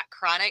if you've got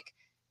chronic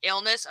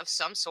illness of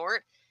some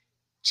sort,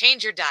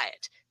 change your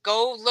diet.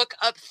 Go look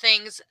up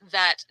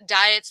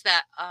diets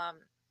that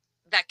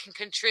can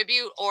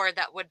contribute or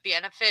that would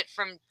benefit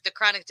from the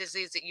chronic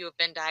disease that you have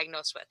been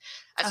diagnosed with.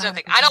 That's another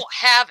thing. I don't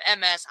have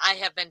MS. I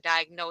have been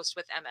diagnosed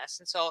with MS.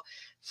 And so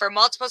for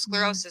multiple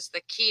sclerosis,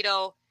 the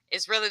keto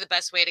is really the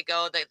best way to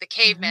go. The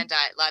caveman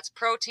diet, lots of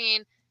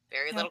protein,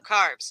 very little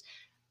carbs.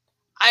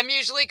 I'm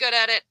usually good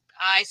at it.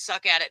 I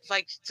suck at it.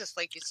 Just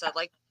like you said,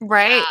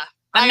 right.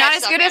 I'm not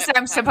as good as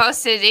I'm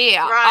supposed to be.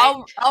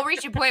 Right. I'll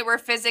reach a point where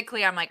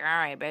physically I'm like, all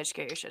right, bitch,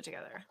 get your shit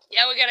together.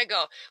 Yeah, we gotta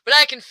go. But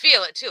I can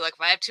feel it too. Like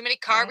if I have too many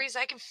carbies,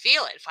 I can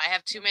feel it. If I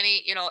have too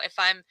many,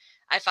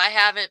 if I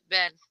haven't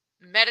been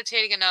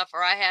meditating enough,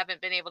 or I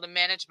haven't been able to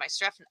manage my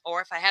stress,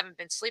 or if I haven't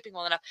been sleeping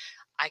well enough,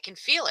 I can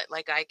feel it.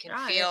 Like I can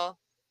feel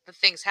the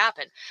things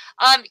happen.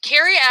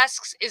 Carrie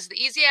asks, is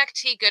the Easy Act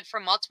tea good for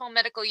multiple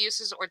medical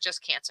uses or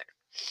just cancer?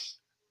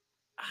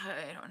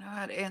 I don't know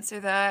how to answer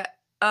that.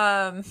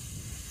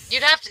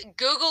 You'd have to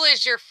Google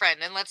is your friend,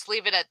 and let's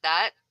leave it at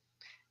that.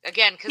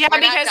 Again, because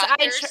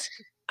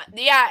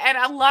and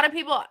a lot of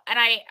people, and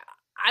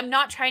I'm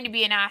not trying to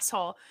be an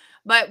asshole,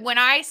 but when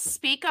I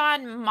speak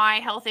on my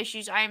health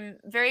issues, I'm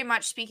very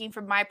much speaking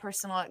from my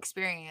personal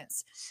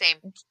experience. Same.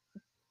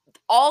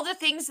 All the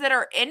things that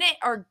are in it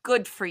are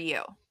good for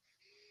you.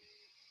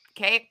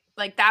 Okay,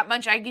 like that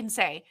much I can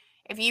say.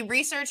 If you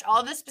research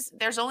all this,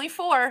 there's only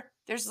 4.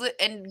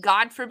 And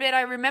God forbid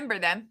I remember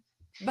them,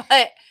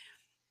 but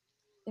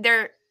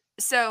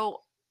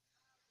so.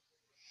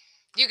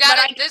 You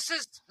gotta. This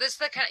is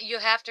the kind. You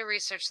have to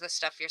research this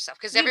stuff yourself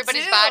because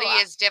everybody's body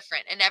is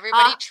different and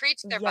everybody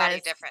treats their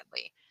body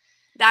differently.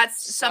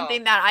 That's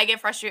something that I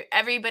get frustrated.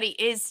 Everybody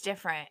is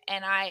different,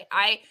 and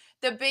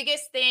the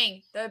biggest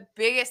thing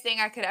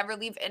I could ever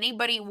leave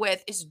anybody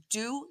with is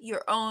do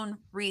your own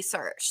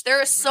research.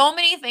 There are so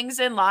many things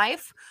in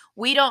life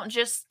we don't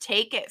just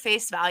take at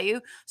face value.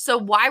 So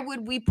why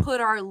would we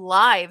put our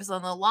lives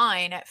on the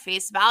line at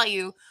face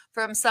value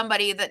from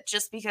somebody that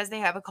just because they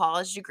have a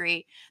college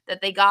degree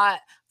that they got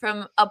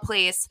from a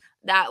place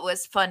that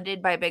was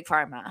funded by Big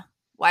Pharma?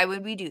 Why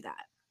would we do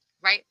that?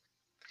 Right.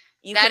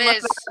 You can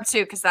look that up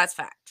too, because that's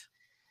fact.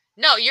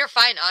 No, you're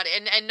fine, Audie,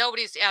 and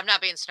nobody's. I'm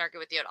not being snarky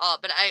with you at all,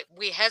 but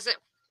we hesitate.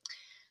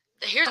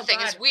 Here's the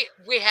thing: is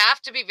we have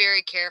to be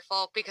very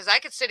careful because I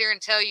could sit here and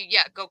tell you,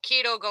 yeah, go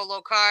keto, go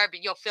low carb,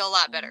 you'll feel a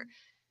lot better.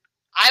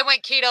 I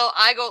went keto.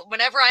 I go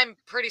whenever I'm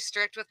pretty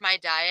strict with my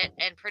diet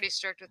and pretty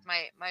strict with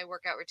my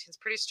workout routines,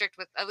 pretty strict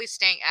with at least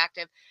staying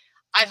active.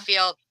 I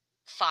feel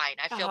fine.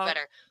 I feel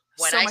better.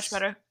 When So much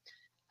better.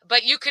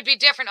 But you could be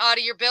different,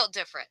 Audie. You're built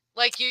different.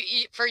 Like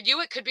for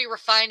you, it could be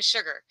refined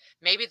sugar.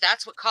 Maybe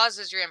that's what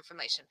causes your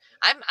inflammation.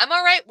 I'm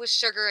all right with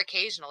sugar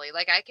occasionally.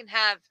 Like I can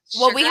have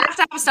sugar. Well, we have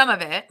to have some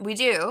of it. We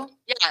do.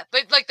 Yeah,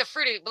 but like the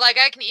fruity, like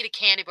I can eat a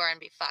candy bar and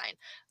be fine.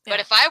 But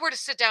if I were to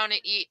sit down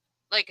and eat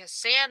like a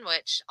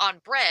sandwich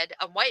on bread,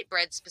 on white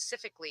bread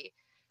specifically,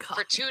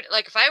 for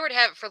like if I were to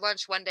have it for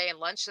lunch one day and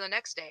lunch the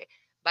next day,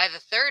 by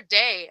the third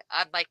day,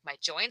 I'm like my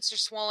joints are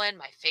swollen,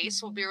 my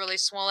face will be really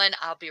swollen,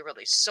 I'll be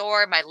really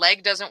sore, my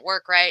leg doesn't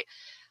work right.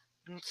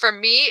 For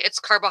me, it's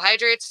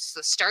carbohydrates, it's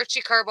the starchy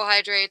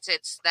carbohydrates,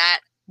 it's that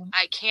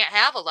I can't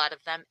have a lot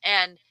of them.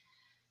 And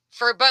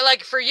but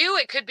like for you,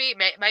 it could be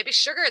might be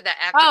sugar that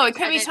activates. Oh, it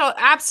could be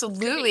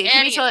absolutely.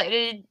 It could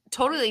be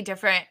totally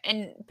different.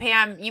 And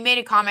Pam, you made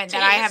a comment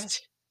that I have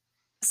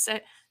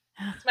said.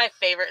 It's my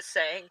favorite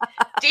saying.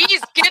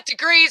 D's get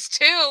degrees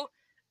too.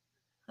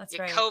 That's you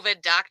right.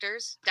 COVID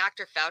doctors,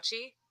 Dr.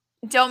 Fauci.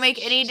 Don't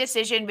make any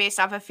decision based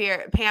off of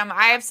fear. Pam,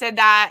 I have said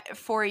that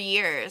for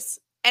years.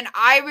 And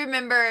I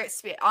remember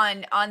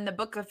on the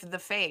Book of the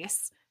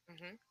Face,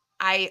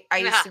 I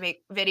used to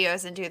make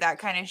videos and do that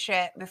kind of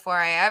shit before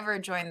I ever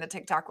joined the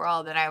TikTok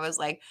world. And I was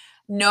like,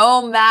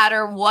 no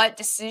matter what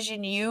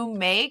decision you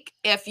make,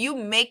 if you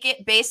make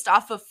it based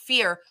off of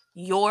fear,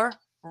 you're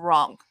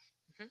wrong.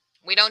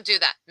 We don't do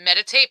that.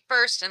 Meditate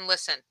first and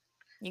listen.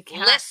 You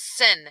can't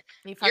listen.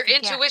 Your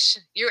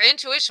intuition. Can't. Your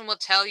intuition will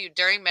tell you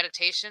during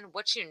meditation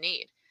what you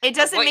need. It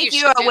doesn't make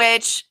you a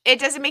witch. It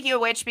doesn't make you a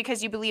witch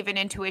because you believe in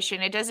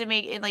intuition. It doesn't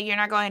make it like you're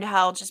not going to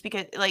hell just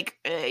because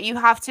you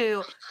have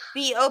to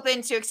be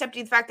open to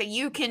accepting the fact that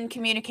you can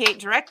communicate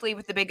directly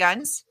with the big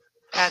guns.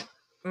 That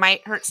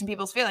might hurt some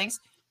people's feelings,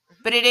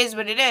 but it is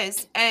what it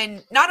is.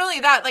 And not only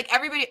that, like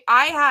everybody,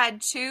 I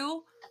had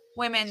 2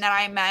 women that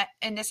I met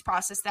in this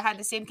process that had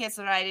the same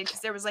cancer that I did,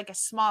 because there was like a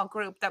small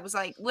group that was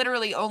like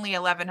literally only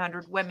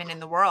 1,100 women in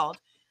the world.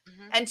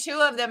 And 2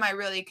 of them I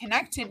really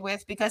connected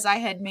with because I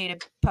had made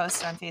a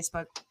post on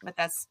Facebook, but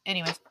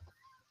anyways,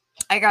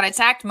 I got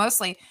attacked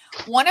mostly.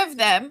 One of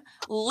them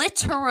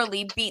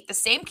literally beat the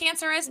same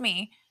cancer as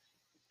me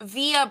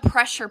via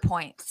pressure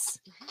points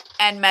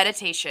and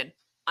meditation.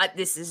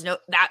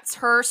 That's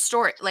her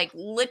story. Like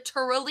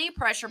literally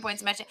pressure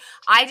points.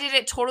 I did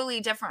it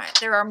totally different.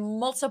 There are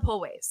multiple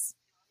ways.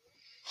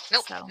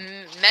 Nope. So.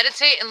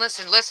 Meditate and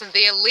listen. Listen,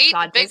 the elite,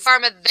 big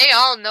pharma, they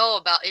all know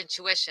about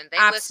intuition. They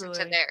listen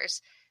to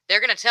theirs. They're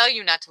going to tell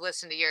you not to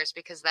listen to yours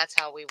because that's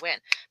how we win.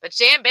 But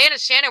Jan, Ban, and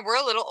Shannon,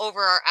 we're a little over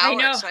our hour. I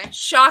know. So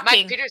shocking.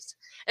 Mike Peters,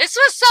 this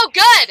was so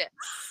good.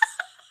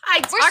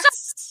 I talked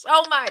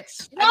so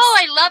much. No,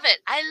 I love it.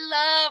 I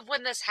love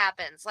when this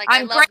happens. Like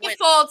I'm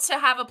grateful to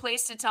have a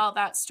place to tell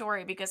that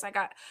story because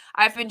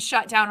I've been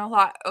shut down a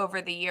lot over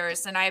the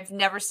years and I've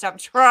never stopped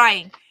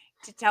trying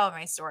to tell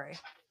my story.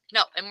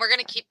 No, and we're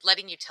going to keep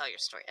letting you tell your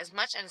story as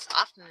much and as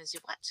often as you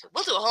want to.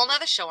 We'll do a whole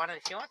nother show on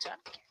it if you want to.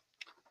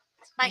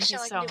 My show,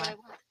 I can do what I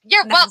want.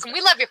 You're welcome.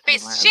 We love your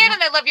face. Shannon,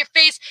 I love your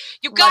face.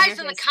 You guys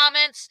in the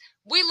comments,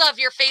 we love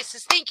your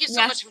faces. Thank you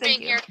so much for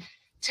being here.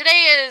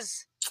 Today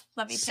is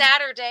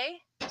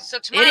Saturday, so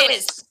tomorrow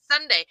is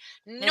Sunday.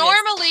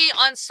 Normally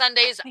on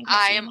Sundays,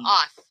 I am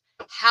off.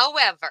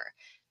 However,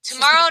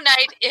 tomorrow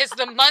night is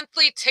the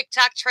monthly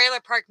TikTok Trailer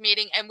Park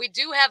meeting, and we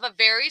do have a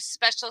very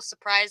special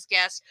surprise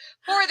guest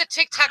for the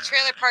TikTok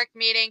Trailer Park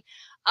meeting.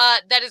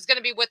 That is going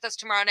to be with us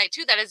tomorrow night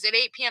too. That is at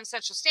 8 p.m.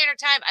 Central Standard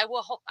Time.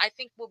 I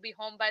think we'll be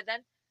home by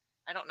then.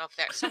 I don't know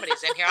if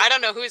somebody's in here. I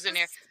don't know who's in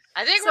here.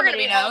 I think we're going to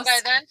be home by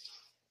then.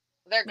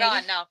 They're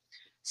gone now.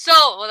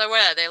 So,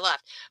 they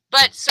left.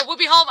 But so we'll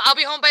be home. I'll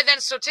be home by then.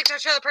 So TikTok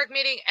Trailer Park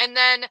meeting, and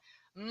then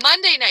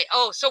Monday night.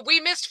 Oh, so we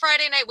missed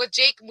Friday night with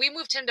Jake. We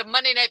moved him to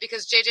Monday night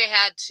because JJ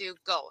had to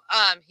go.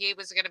 He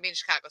was going to be in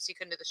Chicago, so he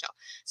couldn't do the show.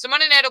 So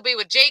Monday night will be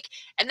with Jake,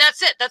 and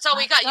that's it. That's all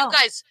we got. You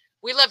guys.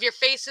 We love your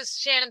faces.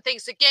 Shannon,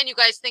 thanks again. You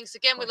guys, thanks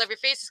again. We love your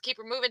faces. Keep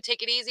her moving.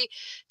 Take it easy.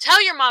 Tell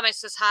your mom I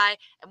says hi.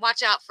 And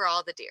watch out for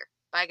all the deer.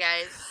 Bye,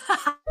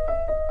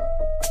 guys.